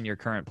sign your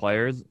current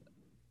players.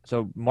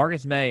 So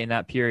Marcus May in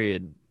that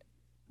period,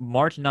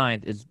 March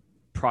 9th is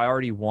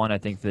priority 1, I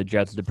think, for the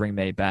Jets to bring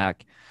May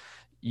back.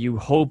 You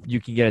hope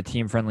you can get a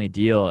team-friendly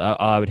deal.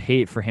 I would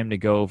hate for him to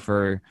go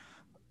for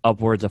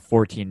upwards of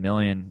 $14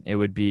 million. It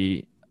would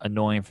be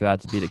annoying for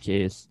that to be the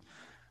case.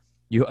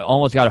 You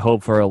almost got to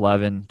hope for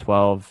 11,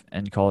 12,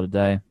 and call it a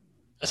day.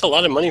 That's a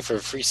lot of money for a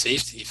free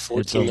safety,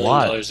 $14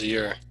 million a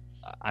year.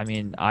 I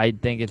mean, I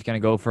think it's going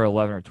to go for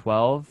 11 or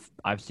 12.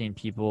 I've seen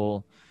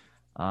people,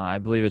 I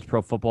believe it's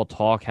Pro Football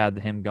Talk, had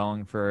him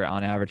going for,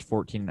 on average,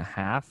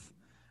 14.5.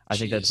 I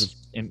think that's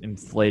just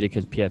inflated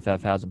because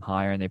PFF has them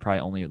higher, and they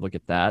probably only look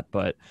at that.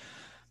 But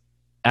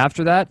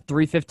after that,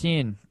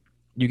 315,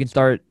 you can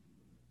start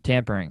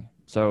tampering.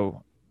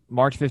 So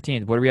March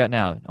 15th, what are we at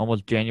now?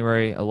 Almost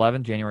January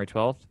 11th, January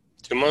 12th?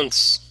 2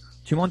 months.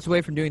 2 months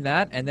away from doing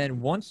that. And then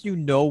once you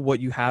know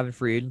what you have in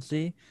free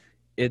agency,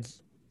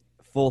 it's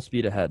full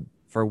speed ahead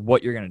for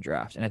what you're going to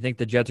draft. And I think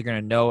the Jets are going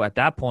to know at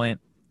that point,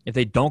 if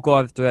they don't go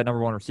after that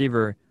number 1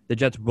 receiver, the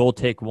Jets will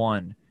take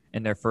one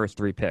in their first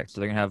 3 picks.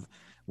 So they're going to have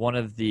one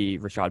of the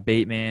Rashad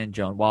Bateman,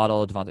 Jalen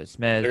Waddle, Devontae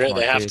Smith.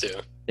 They have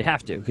to. They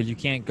have to, because you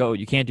can't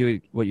do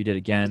what you did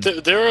again.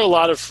 There's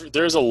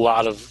a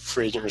lot of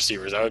free agent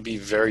receivers. I would be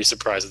very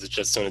surprised if the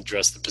Jets don't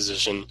address the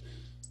position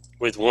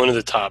with one of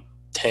the top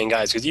 10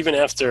 guys. Because even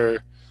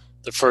after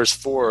the first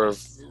four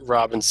of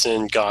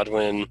Robinson,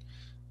 Godwin,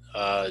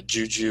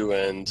 Juju,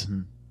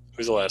 and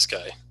who's the last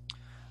guy?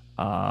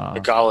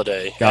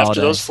 Galladay.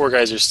 After those four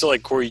guys, there's still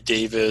like Corey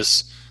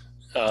Davis.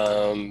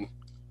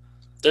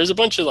 There's a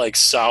bunch of like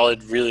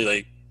solid, really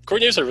like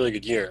Corey Davis had a really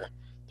good year.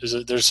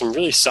 There's some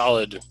really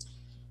solid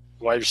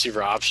wide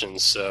receiver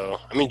options. So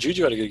I mean,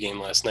 Juju had a good game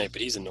last night,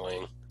 but he's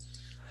annoying.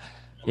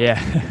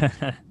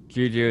 Yeah,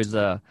 Juju's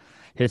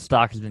his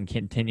stock has been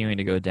continuing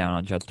to go down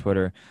on Jets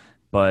Twitter,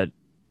 but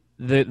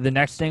the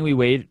next thing we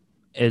wait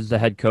is the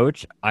head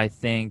coach. I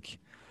think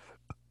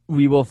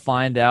we will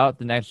find out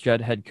the next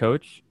Jet head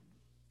coach.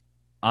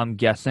 I'm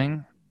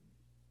guessing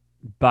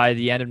by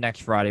the end of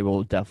next Friday,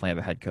 we'll definitely have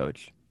a head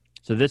coach.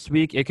 So this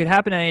week, it could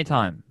happen at any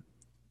time.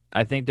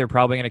 I think they're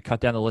probably going to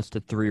cut down the list to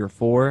 3 or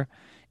 4,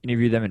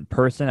 interview them in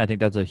person. I think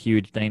that's a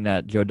huge thing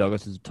that Joe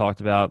Douglas has talked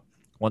about.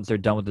 Once they're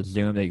done with the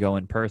Zoom, they go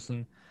in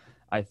person.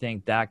 I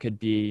think that could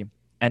be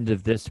end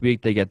of this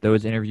week. They get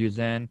those interviews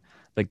in.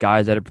 The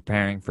guys that are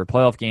preparing for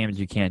playoff games,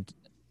 you can't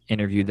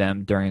interview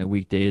them during the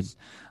weekdays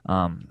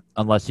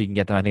unless you can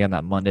get them, I think, on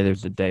that Monday.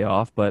 There's a day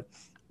off. But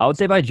I would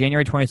say by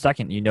January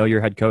 22nd, you know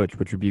your head coach,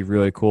 which would be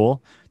really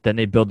cool. Then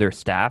they build their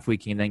staff. We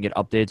can then get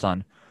updates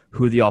on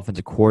who the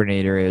offensive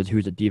coordinator is,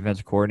 who's the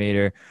defensive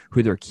coordinator,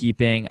 who they're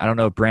keeping. I don't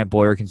know if Brant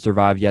Boyer can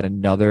survive yet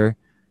another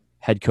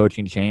head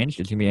coaching change.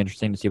 It's going to be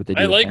interesting to see what they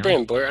do. I like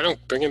Brant Boyer. I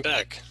don't bring him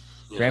back.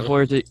 Brant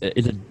Boyer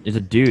is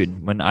a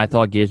dude. When I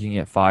thought Gage was going to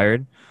get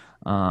fired,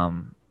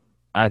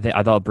 I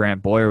thought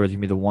Brant Boyer was going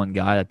to be the one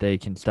guy that they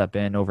can step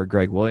in over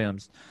Greg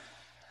Williams.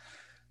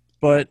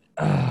 But,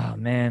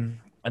 man,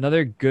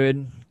 another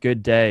good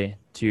day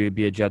to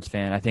be a Jets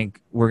fan. I think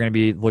we're going to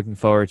be looking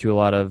forward to a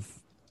lot of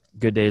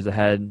good days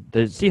ahead.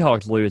 The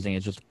Seahawks losing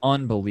is just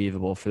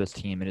unbelievable for this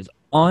team. It is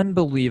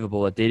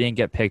unbelievable that they didn't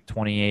get picked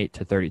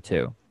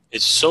 28-32.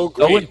 It's so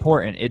great. So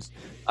important.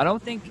 I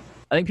think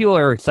people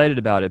are excited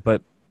about it,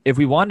 but if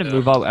we wanted to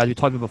move up, as we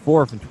talked about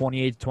before, from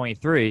 28 to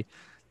 23,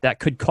 that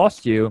could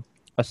cost you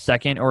a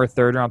second or a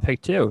third round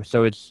pick too.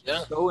 So it's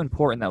so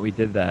important that we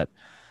did that.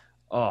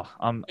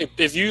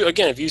 If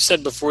you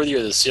said before the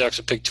year the Seahawks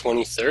would pick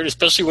 23rd,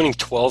 especially winning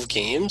 12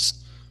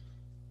 games,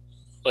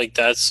 like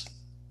that's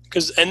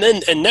because and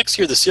next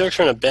year the Seahawks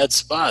are in a bad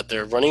spot.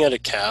 They're running out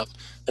of cap.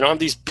 They don't have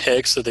these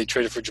picks that they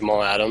traded for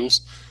Jamal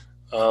Adams.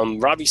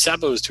 Robbie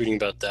Sabo was tweeting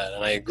about that,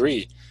 and I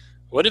agree.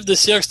 What if the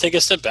Seahawks take a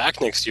step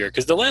back next year?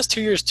 Because the last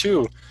 2 years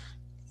too.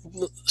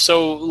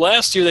 So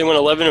last year they went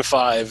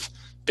 11-5.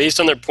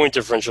 Based on their point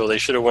differential, they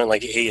should have went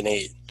like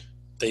 8-8.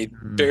 They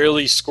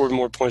barely scored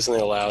more points than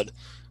they allowed.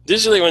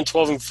 This year they went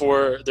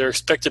 12-4. Their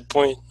expected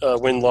point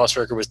win-loss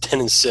record was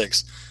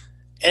 10-6.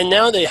 And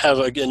now they have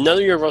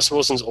another year. Russell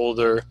Wilson's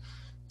older.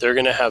 They're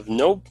going to have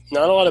not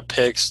a lot of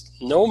picks,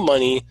 no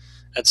money.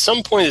 At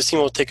some point, this team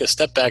will take a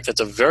step back.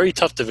 That's a very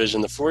tough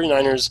division. The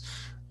 49ers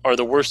are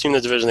the worst team in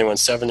the division. They went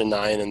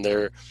 7-9, and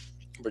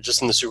were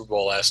just in the Super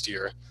Bowl last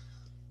year.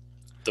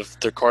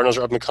 The Cardinals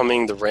are up and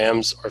coming. The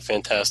Rams are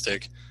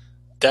fantastic.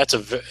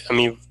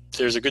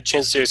 There's a good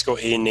chance the Seahawks go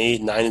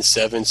 8-8,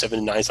 9-7,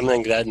 7-9, something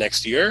like that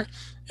next year.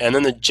 And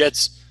then the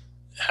Jets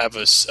have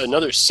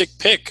another sick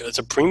pick. It's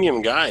a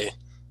premium guy.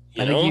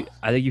 I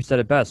think you said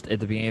it best at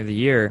the beginning of the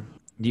year.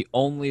 The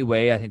only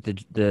way I think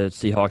the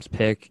Seahawks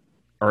pick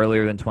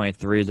earlier than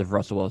 23 is if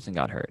Russell Wilson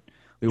got hurt.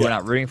 We were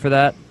not rooting for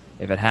that.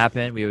 If it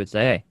happened, we would say,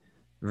 hey,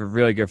 we're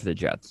really good for the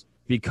Jets.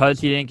 Because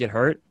he didn't get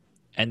hurt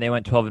and they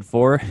went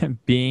 12-4,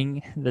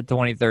 being the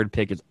 23rd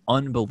pick is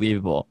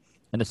unbelievable.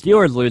 And the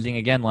Steelers losing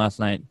again last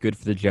night, good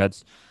for the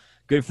Jets.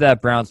 Good for that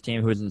Browns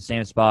team who was in the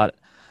same spot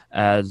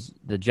as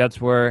the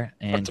Jets were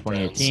in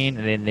 2018.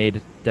 And then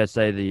they'd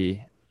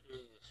say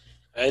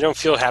I don't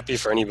feel happy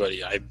for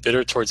anybody. I'm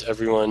bitter towards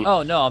everyone.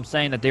 Oh, no, I'm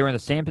saying that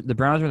the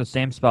Browns were in the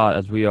same spot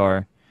as we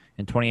are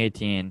in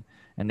 2018.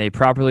 And they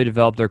properly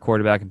developed their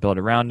quarterback and built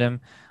around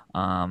him.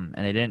 And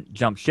they didn't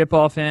jump ship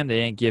off him. They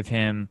didn't give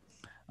him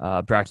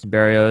Braxton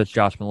Berrios,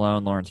 Josh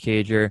Malone, Lawrence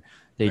Cager.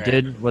 They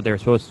did what they were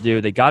supposed to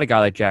do. They got a guy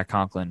like Jack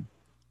Conklin.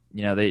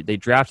 They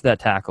drafted that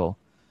tackle.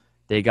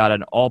 They got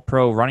an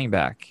all-pro running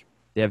back.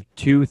 They have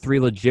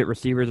 2-3 legit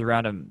receivers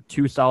around him,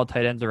 2 solid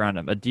tight ends around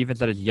him, a defense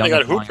that is young. They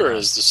got Hooper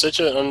is such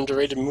an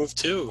underrated move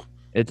too.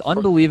 It's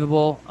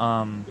unbelievable.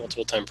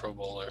 Multiple-time Pro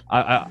Bowler.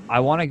 I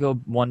want to go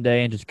one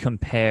day and just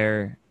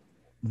compare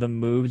the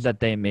moves that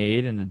they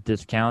made and the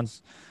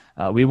discounts.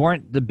 We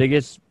weren't the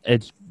biggest.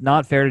 It's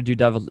not fair to do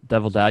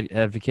devil's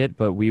advocate,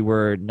 but we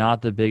were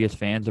not the biggest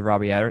fans of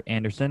Robbie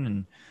Anderson,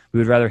 and we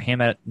would rather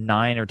him at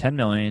 $9 or $10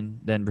 million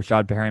than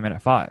Rashad Perriman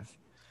at $5 million.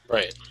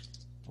 Right.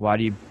 Why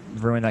do you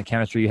ruin that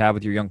chemistry you have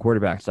with your young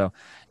quarterback? So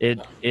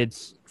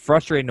it's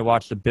frustrating to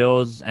watch the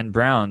Bills and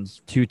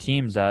Browns, 2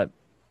 teams that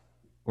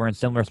were in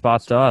similar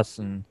spots to us,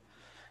 and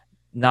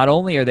not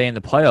only are they in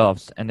the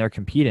playoffs and they're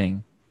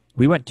competing,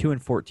 We went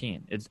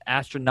 2-14. It's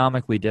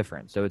astronomically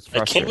different, so it's I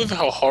can't frustrating. believe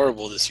how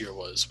horrible this year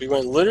was. We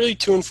went literally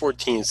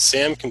 2-14.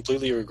 Sam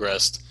completely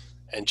regressed,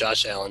 and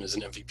Josh Allen is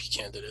an MVP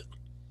candidate.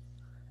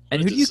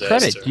 And What who a do you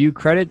credit? disaster. Do you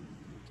credit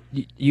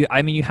you?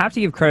 I mean, you have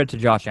to give credit to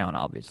Josh Allen,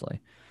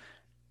 obviously.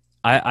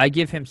 I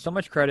give him so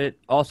much credit.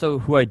 Also,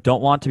 who I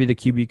don't want to be the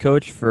QB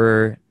coach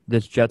for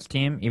this Jets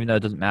team, even though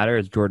it doesn't matter,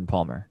 is Jordan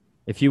Palmer.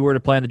 If he were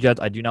to play on the Jets,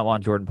 I do not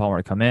want Jordan Palmer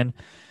to come in.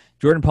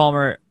 Jordan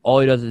Palmer, all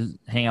he does is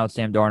hang out with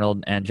Sam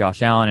Darnold and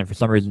Josh Allen, and for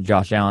some reason,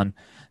 Josh Allen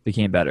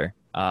became better.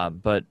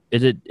 But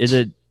is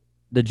it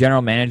the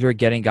general manager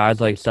getting guys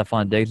like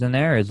Stephon Diggs in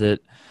there? Is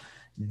it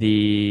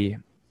the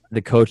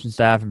coaching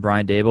staff and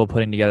Brian Dable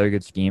putting together a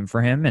good scheme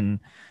for him?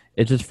 And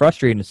it's just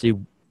frustrating to see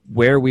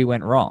where we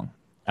went wrong.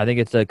 I think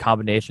it's a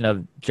combination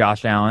of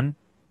Josh Allen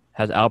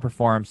has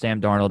outperformed Sam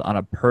Darnold on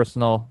a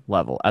personal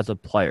level as a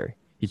player.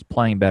 He's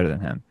playing better than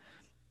him.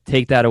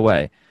 Take that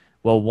away.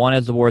 Well, one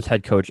is the worst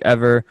head coach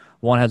ever.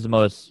 One has the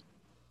most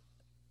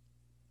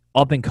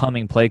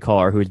up-and-coming play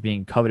caller who is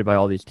being coveted by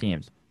all these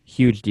teams.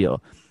 Huge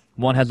deal.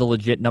 One has a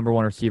legit number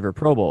one receiver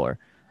Pro Bowler.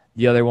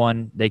 The other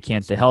one, they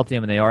can't stay healthy,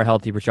 and when they are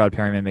healthy, Rashad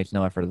Perryman makes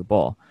no effort of the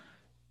ball.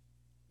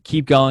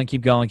 Keep going,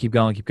 keep going, keep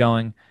going, keep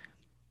going.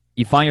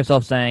 You find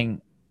yourself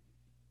saying,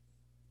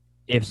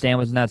 if Sam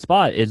was in that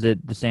spot, is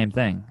it the same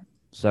thing?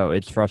 So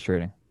it's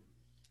frustrating.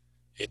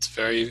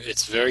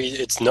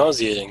 It's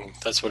nauseating.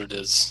 That's what it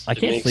is. I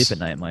can't sleep at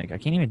night, Mike. I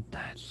can't even.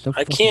 It's so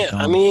I fucking can't.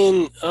 I dumb.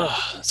 mean,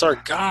 it's our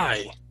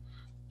guy,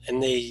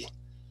 and I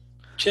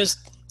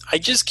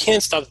just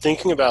can't stop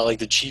thinking about like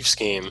the Chiefs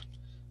game.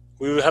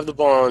 We would have the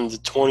ball on the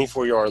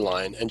 24-yard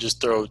line and just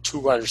throw two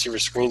wide receiver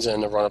screens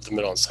and a run up the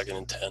middle on 2nd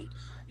and 10.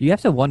 You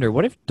have to wonder,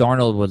 what if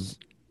Darnold was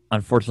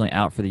unfortunately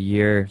out for the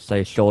year? Say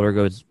his shoulder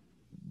goes,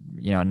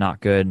 not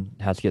good,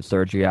 has to get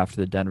surgery after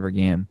the Denver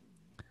game.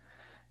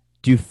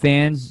 Do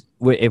fans,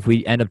 if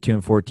we end up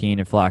 2-14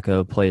 and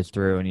Flacco plays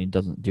through and he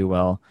doesn't do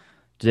well,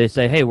 do they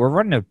say, hey, we're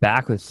running it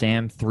back with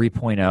Sam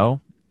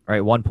 3.0,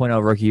 right?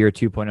 1.0 rookie year,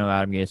 2.0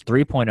 Adam Gase,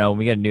 3.0, and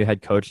we get a new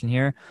head coach in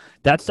here.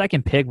 That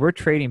second pick, we're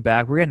trading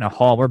back. We're getting a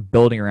haul. We're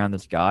building around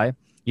this guy.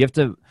 You have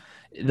to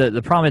 –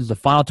 the problem is the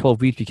final 12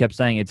 weeks we kept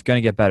saying it's going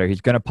to get better.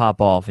 He's going to pop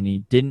off, and he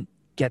didn't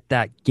get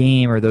that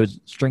game or those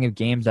string of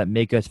games that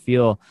make us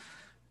feel –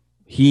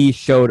 he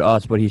showed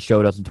us what he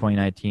showed us in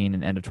 2019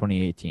 and end of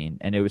 2018,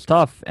 and it was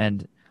tough.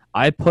 And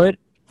I put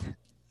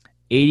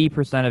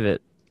 80% of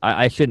it.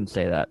 I shouldn't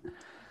say that.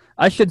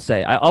 I should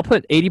say I'll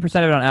put 80%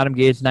 of it on Adam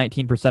Gase,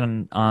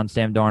 19% on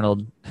Sam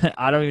Darnold.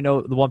 I don't even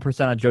know the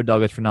 1% on Joe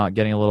Douglas for not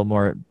getting a little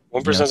more.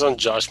 1% on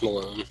Josh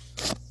Malone.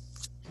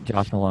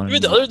 Josh Malone.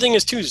 Dude, the other thing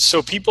is too.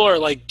 So people are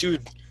like,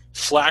 dude,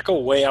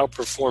 Flacco way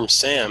outperformed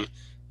Sam.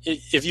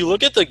 If you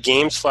look at the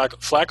games,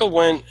 Flacco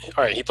went.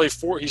 All right, he played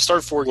four. He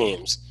started 4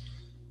 games.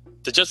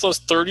 The Jets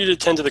lost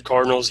 30-10 to the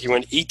Cardinals. He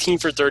went 18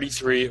 for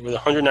 33 with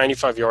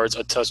 195 yards,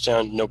 a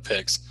touchdown, no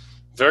picks.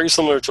 Very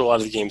similar to a lot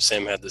of the games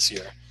Sam had this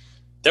year.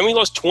 Then we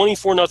lost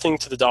 24-0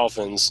 to the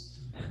Dolphins.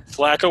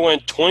 Flacco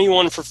went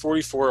 21 for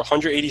 44,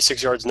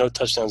 186 yards, no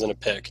touchdowns, and a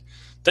pick.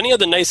 Then he had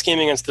the nice game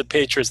against the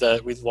Patriots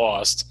that we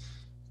lost,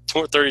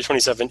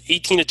 30-27,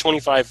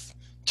 18-25,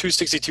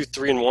 262,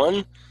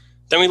 3-1.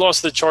 Then we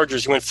lost to the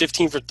Chargers. He went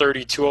 15 for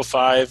 30,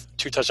 205,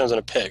 2 touchdowns, and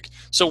a pick.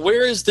 So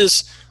where is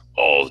this?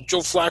 Oh,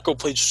 Joe Flacco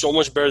played so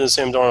much better than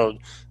Sam Darnold.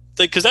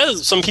 Because that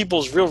is some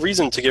people's real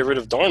reason to get rid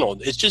of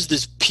Darnold. It's just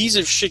this piece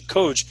of shit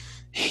coach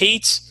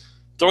hates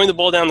throwing the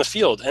ball down the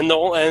field. And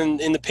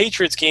in the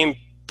Patriots game,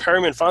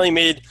 Perryman finally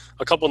made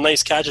a couple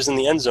nice catches in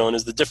the end zone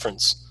is the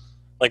difference.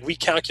 Like, we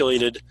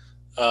calculated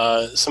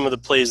some of the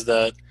plays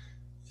that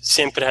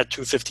Sam could have had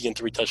 250 and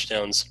 3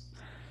 touchdowns.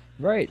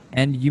 Right.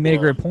 And you made a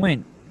great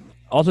point.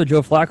 Also,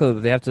 Joe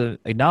Flacco, they have to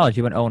acknowledge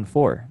he went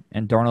 0-4,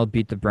 and Darnold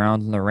beat the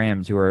Browns and the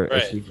Rams, who were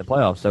in the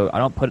playoffs. So I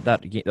don't put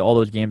all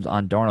those games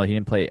on Darnold. He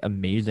didn't play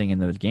amazing in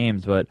those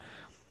games, but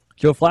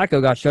Joe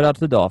Flacco got shut out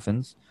to the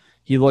Dolphins.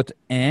 He looked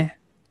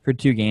for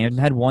 2 games and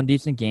had 1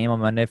 decent game on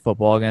Monday Night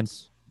Football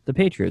against the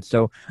Patriots.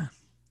 So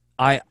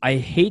I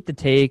hate the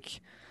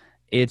take.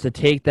 It's a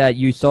take that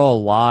you saw a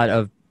lot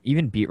of,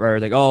 even beat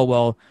writers like, oh,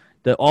 well,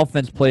 the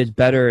offense plays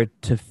better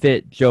to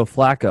fit Joe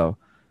Flacco.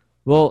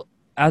 Well,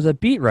 as a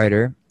beat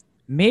writer,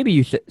 maybe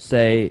you should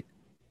say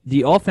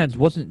the offense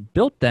wasn't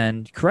built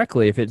then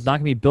correctly if it's not going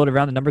to be built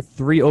around the number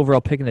 3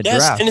 overall pick in the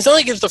draft. And it's not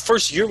like it's the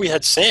first year we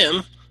had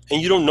Sam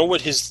and you don't know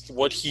what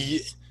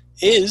he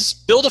is.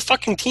 Build a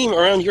fucking team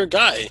around your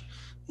guy.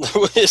 It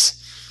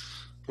was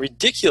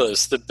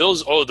ridiculous. The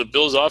Bills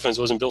offense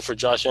wasn't built for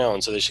Josh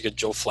Allen, so they should get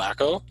Joe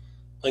Flacco.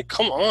 Like,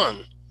 come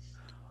on.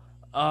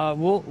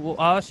 I'll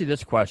ask you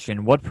this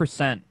question. What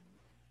 %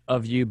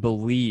 of you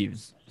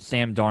believes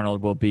Sam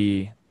Darnold will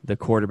be the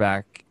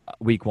quarterback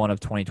week 1 of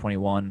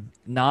 2021?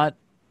 Not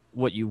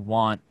what you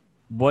want,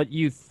 what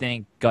you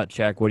think, gut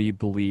check, what do you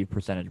believe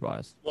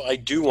percentage-wise? Well, I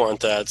do want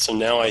that, so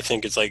now I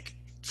think it's like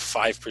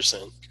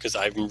 5% because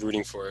I've been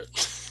rooting for it.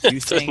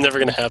 It's never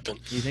going to happen.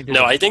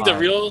 No, I think the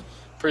real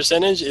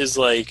percentage is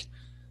like,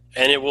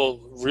 and it will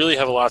really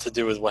have a lot to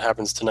do with what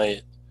happens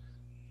tonight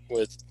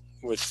with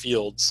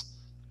Fields.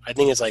 I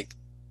think it's like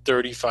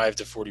 35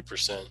 to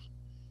 40%.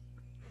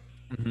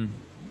 Mm-hmm.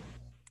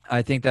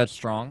 I think that's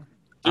strong.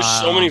 There's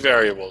so many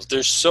variables.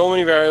 There's so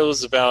many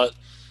variables about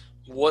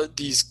what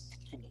these.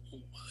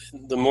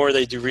 The more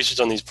they do research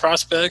on these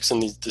prospects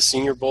and the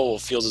Senior Bowl,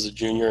 Fields as a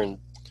junior and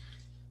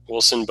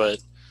Wilson, but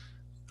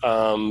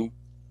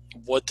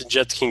what the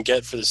Jets can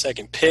get for the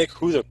second pick,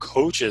 who the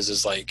coach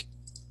is like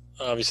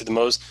obviously the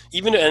most.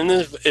 Even and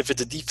if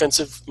it's a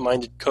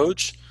defensive-minded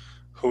coach,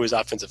 who his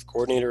offensive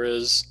coordinator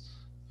is.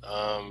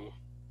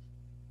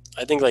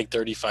 I think like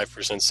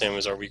 35% Sam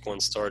is our week 1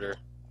 starter.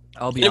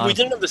 I'll be and honest. If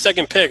we didn't have the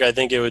second pick, I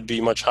think it would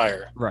be much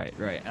higher. Right.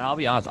 And I'll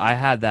be honest, I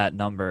had that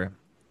number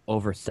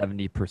over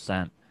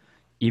 70%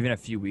 even a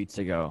few weeks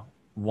ago.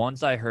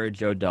 Once I heard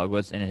Joe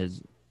Douglas in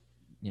his,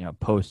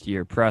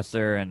 post-year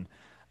presser and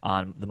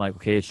on the Michael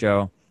Kay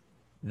show,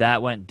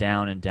 that went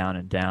down and down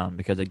and down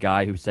because a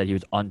guy who said he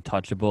was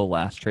untouchable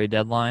last trade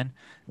deadline,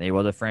 and he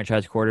was a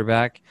franchise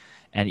quarterback,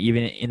 and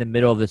even in the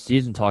middle of the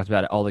season talked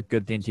about all the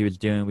good things he was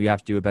doing, we have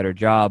to do a better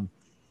job,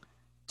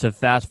 to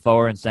fast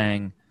forward and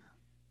saying,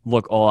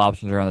 look, all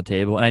options are on the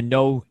table. And I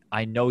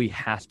know he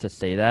has to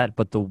say that,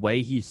 but the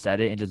way he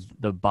said it and just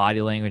the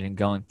body language and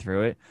going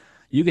through it,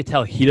 you could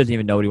tell he doesn't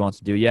even know what he wants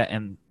to do yet.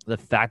 And the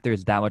fact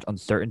there's that much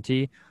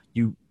uncertainty,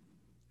 you,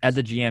 as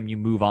a GM, you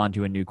move on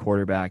to a new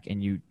quarterback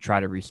and you try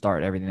to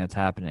restart everything that's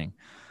happening.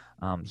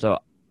 So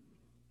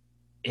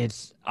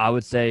it's, I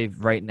would say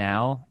right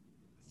now,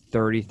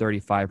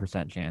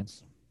 35%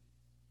 chance.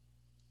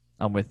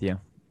 I'm with you.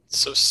 It's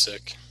so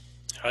sick.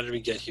 How did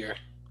we get here?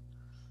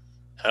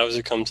 How has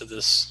it come to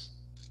this?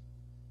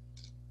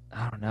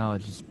 I don't know.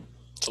 It's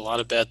a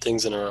lot of bad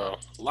things in a row.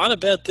 A lot of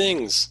bad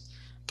things,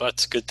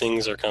 but good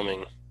things are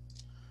coming.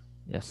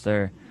 Yes,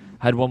 sir.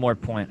 I had one more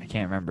point. I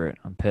can't remember it.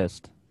 I'm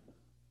pissed.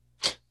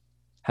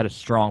 Had a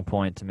strong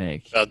point to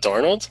make. About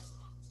Darnold?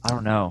 I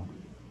don't know.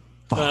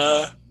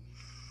 Fuck.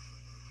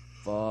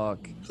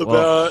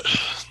 About.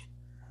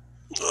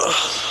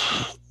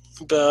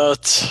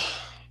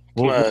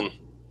 Come on.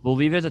 We'll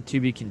leave it as a to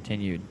be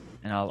continued,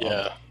 and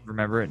I'll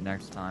remember it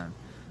next time.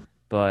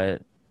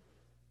 But,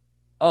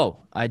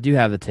 I do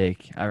have the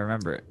take. I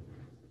remember it.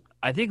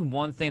 I think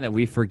one thing that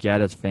we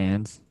forget as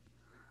fans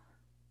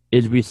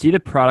is we see the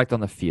product on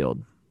the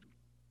field.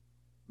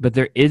 But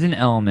there is an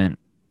element,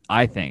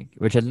 I think,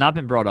 which has not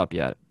been brought up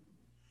yet.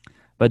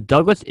 But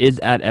Douglas is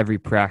at every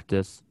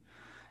practice.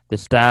 The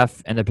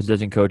staff and the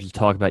position coaches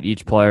talk about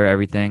each player,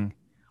 everything.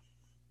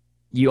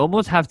 You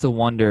almost have to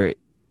wonder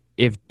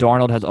if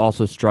Darnold has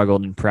also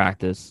struggled in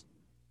practice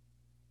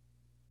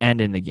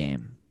and in the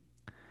game.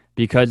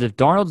 Because if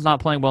Darnold's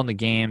not playing well in the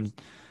games,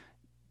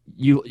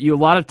 you a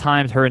lot of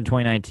times heard in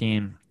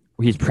 2019,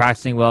 he's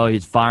practicing well,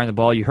 he's firing the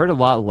ball. You heard a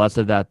lot less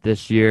of that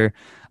this year.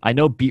 I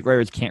know beat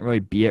writers can't really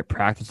be at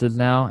practices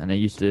now, and they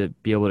used to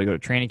be able to go to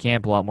training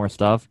camp, a lot more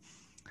stuff.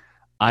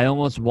 I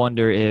almost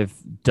wonder if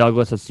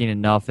Douglas has seen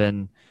enough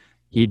and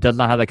he does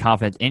not have the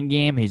confidence in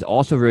game. He's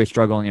also really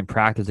struggling in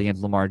practice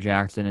against Lamar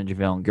Jackson and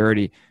JaVale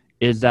McGurty.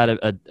 Is that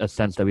a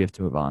sense that we have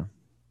to move on?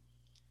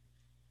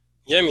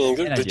 Yeah, I mean,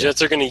 the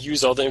Jets are going to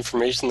use all the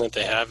information that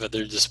they have at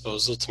their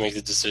disposal to make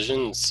the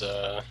decisions.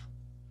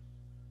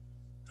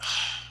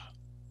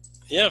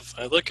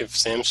 If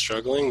Sam's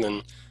struggling,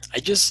 then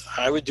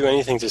I would do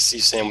anything to see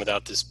Sam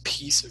without this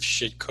piece of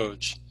shit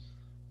coach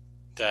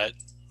that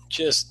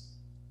just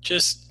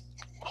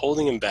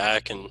holding him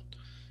back and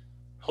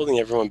holding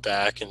everyone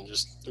back and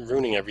just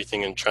ruining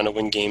everything and trying to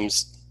win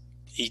games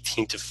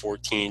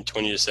 18-14,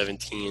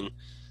 20-17.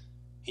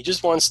 He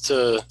just wants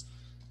to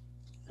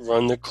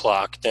run the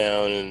clock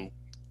down and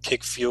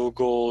kick field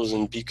goals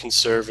and be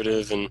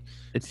conservative, and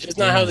it's just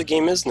not how the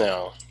game is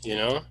now,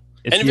 And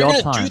if you're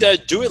going to do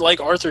that, do it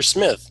like Arthur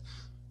Smith.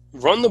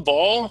 Run the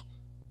ball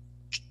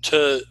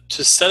to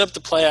set up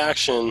the play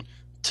action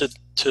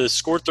to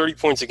score 30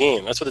 points a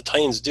game. That's what the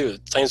Titans do. The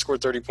Titans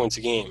scored 30 points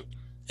a game.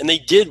 And they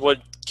did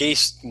what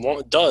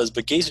Gase does,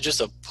 but Gase is just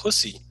a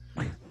pussy.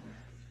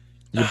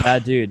 He's a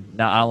bad dude.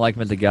 No, I don't like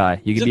him as a guy.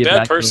 He's a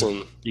bad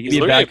person. You can be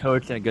a bad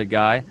coach and a good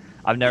guy.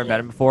 I've never met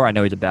him before. I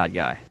know he's a bad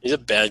guy. He's a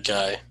bad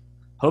guy.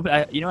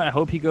 I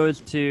hope he goes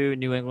to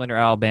New England or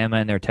Alabama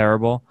and they're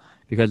terrible,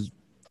 because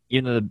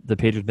even though the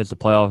Patriots missed the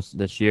playoffs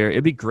this year,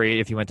 it'd be great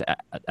if he went to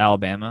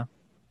Alabama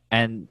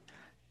and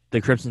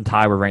the Crimson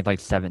Tide were ranked like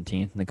 17th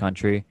in the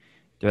country.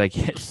 They're like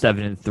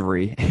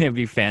 7-3. It'd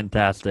be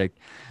fantastic.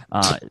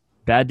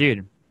 Bad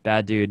dude.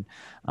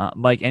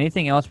 Mike,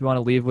 anything else we want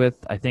to leave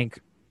with? I think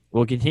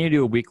we'll continue to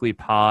do a weekly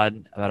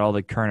pod about all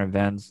the current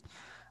events.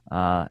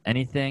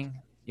 Anything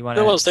you want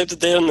to? Well, stay up to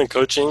date on the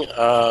coaching.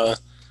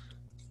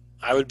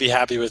 I would be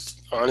happy with,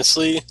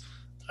 honestly,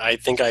 I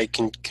think I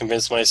can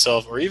convince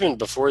myself, or even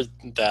before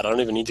that, I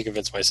don't even need to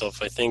convince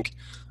myself. I think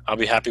I'll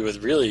be happy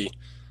with really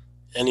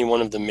any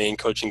one of the main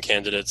coaching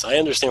candidates. I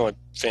understand why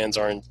fans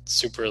aren't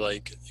super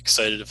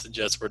excited if the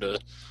Jets were to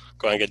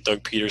go and get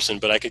Doug Peterson,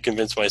 but I could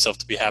convince myself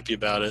to be happy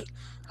about it.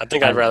 I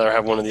think I'd rather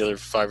have one of the other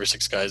 5 or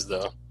 6 guys,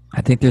 though.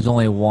 I think there's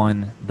only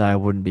one that I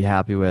wouldn't be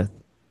happy with.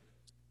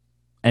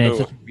 And it's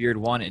Who? such a weird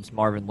one. It's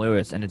Marvin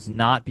Lewis, and it's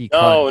not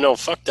because No,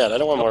 fuck that. I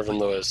don't want Marvin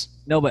Lewis.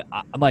 no, but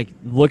I'm like,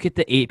 look at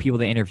the 8 people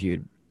they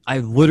interviewed. I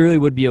literally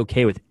would be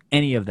okay with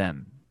any of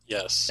them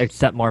Yes.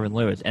 except Marvin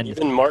Lewis. And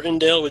Even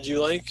Martindale, would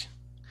you like?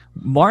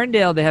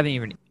 Martindale, they haven't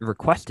even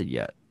requested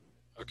yet,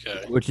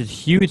 Okay. which is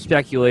huge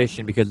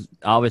speculation because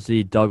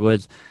obviously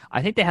Douglas.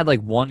 I think they had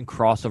like one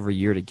crossover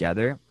year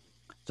together,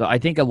 so I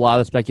think a lot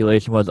of the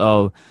speculation was,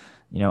 oh,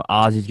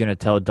 Ozzy's going to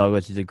tell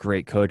Douglas he's a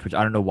great coach, which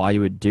I don't know why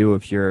you would do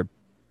if you're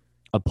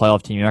a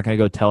playoff team. You're not going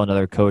to go tell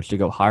another coach to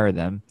go hire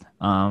them.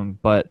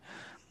 But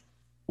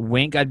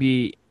Wink, I'd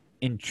be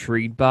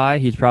intrigued by.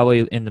 He's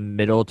probably in the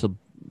middle to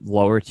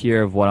lower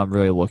tier of what I'm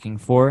really looking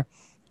for.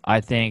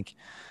 I think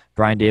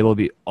Brian Dable will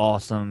be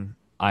awesome.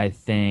 I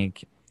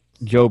think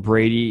Joe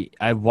Brady.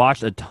 I've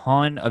watched a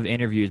ton of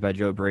interviews by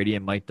Joe Brady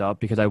and mic'd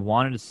up because I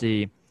wanted to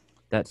see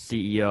that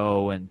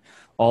CEO and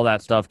all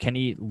that stuff. Can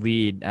he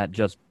lead at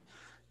just,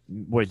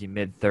 what is he,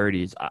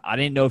 mid-30s? I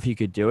didn't know if he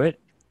could do it.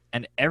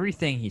 And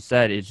everything he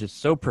said is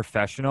just so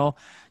professional.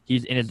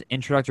 He's in his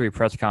introductory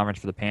press conference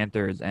for the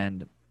Panthers,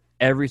 and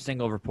every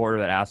single reporter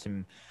that asked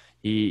him,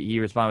 he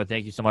responded with,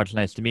 "Thank you so much.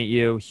 Nice to meet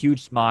you."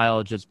 Huge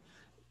smile. Just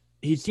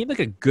he seemed like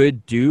a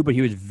good dude, but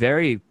he was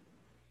very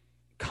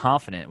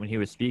confident when he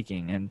was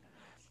speaking. And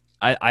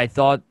I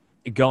thought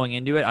going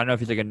into it, I don't know if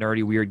he's like a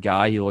nerdy, weird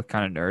guy. He looked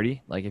kind of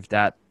nerdy. Like if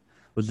that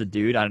was the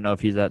dude, I don't know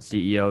if he's that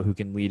CEO who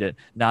can lead it,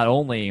 not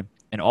only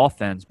an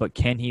offense, but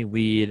can he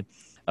lead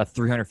a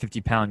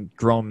 350-pound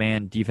grown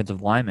man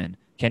defensive lineman?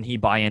 Can he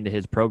buy into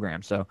his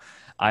program? So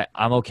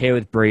I'm okay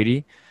with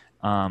Brady.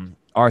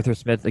 Arthur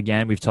Smith,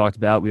 again, we've talked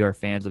about. We are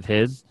fans of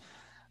his.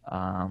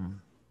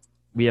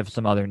 We have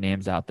some other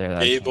names out there.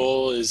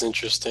 Dable is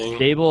interesting.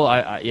 Dable,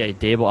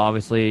 Dable,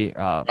 obviously.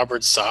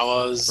 Robert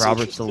Saleh's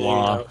Robert interesting.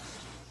 Saleh.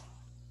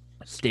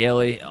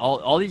 Staley.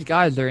 All these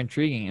guys are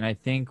intriguing, and I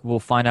think we'll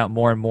find out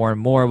more and more and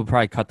more. We'll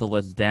probably cut the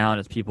list down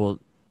as people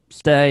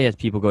stay, as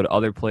people go to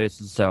other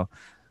places. So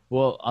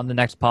we'll, on the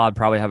next pod,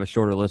 probably have a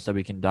shorter list that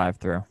we can dive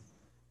through.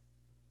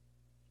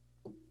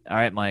 All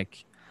right,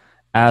 Mike.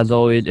 As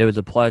always, it was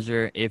a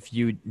pleasure. If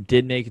you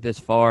did make it this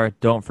far,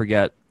 don't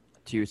forget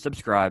to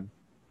subscribe,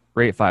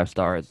 rate 5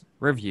 stars,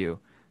 review,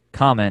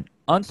 comment,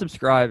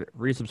 unsubscribe,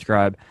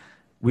 resubscribe.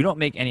 We don't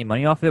make any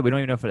money off of it. We don't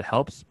even know if it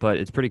helps, but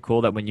it's pretty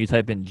cool that when you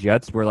type in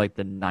Jets, we're like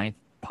the 9th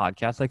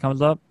podcast that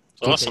comes up.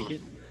 Awesome.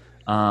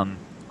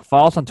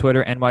 Follow us on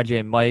Twitter,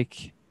 NYJ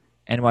Mike,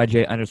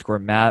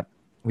 NYJ_Matt.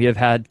 We have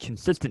had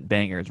consistent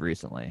bangers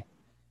recently.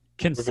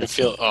 We're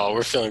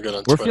feeling good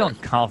on Twitter. We're feeling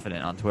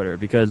confident on Twitter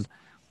because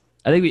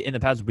I think in the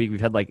past week we've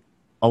had like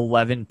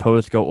 11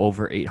 posts go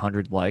over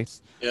 800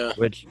 likes. Yeah.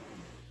 Which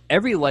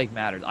every like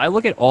matters. I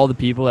look at all the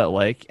people that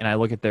like, and I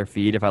look at their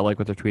feed. If I like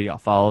what they're tweeting, I'll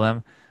follow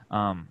them.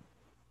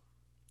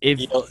 If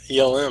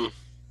ELM.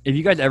 If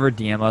you guys ever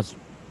DM us,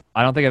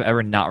 I don't think I've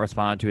ever not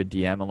responded to a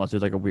DM unless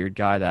there's like a weird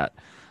guy that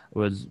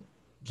was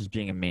just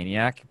being a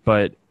maniac.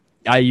 But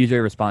I usually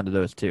respond to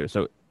those too.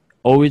 So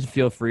always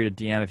feel free to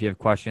DM if you have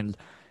questions.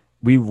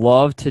 We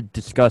love to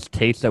discuss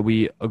takes that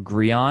we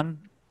agree on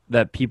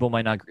that people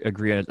might not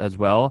agree on as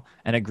well,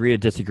 and agree to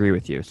disagree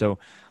with you. So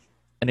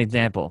an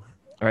example,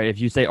 all right, if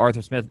you say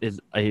Arthur Smith is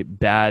a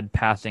bad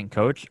passing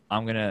coach,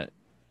 I'm going to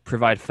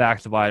provide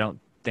facts of why I don't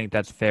think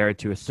that's fair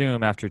to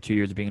assume after 2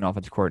 years of being an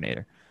offensive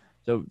coordinator.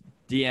 So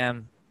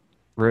DM,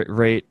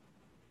 rate,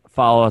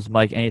 follow us.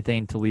 Mike,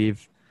 anything to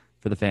leave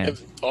for the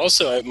fans?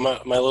 Also, my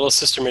little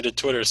sister made a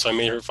Twitter, so I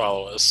made her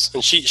follow us.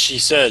 And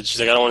she's like,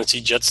 I don't want to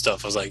see Jet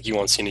stuff. I was like, you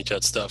won't see any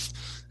Jet stuff.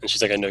 And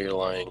she's like, I know you're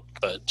lying.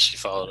 But she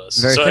followed us.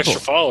 Very simple.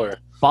 Extra follower.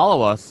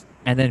 Follow us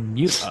and then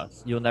mute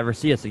us. You'll never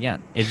see us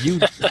again. If you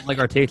don't like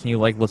our takes and you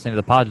like listening to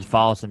the pod, just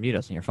follow us and mute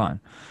us and you're fine.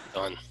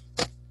 Done.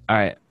 All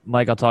right,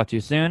 Mike, I'll talk to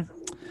you soon.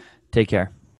 Take care.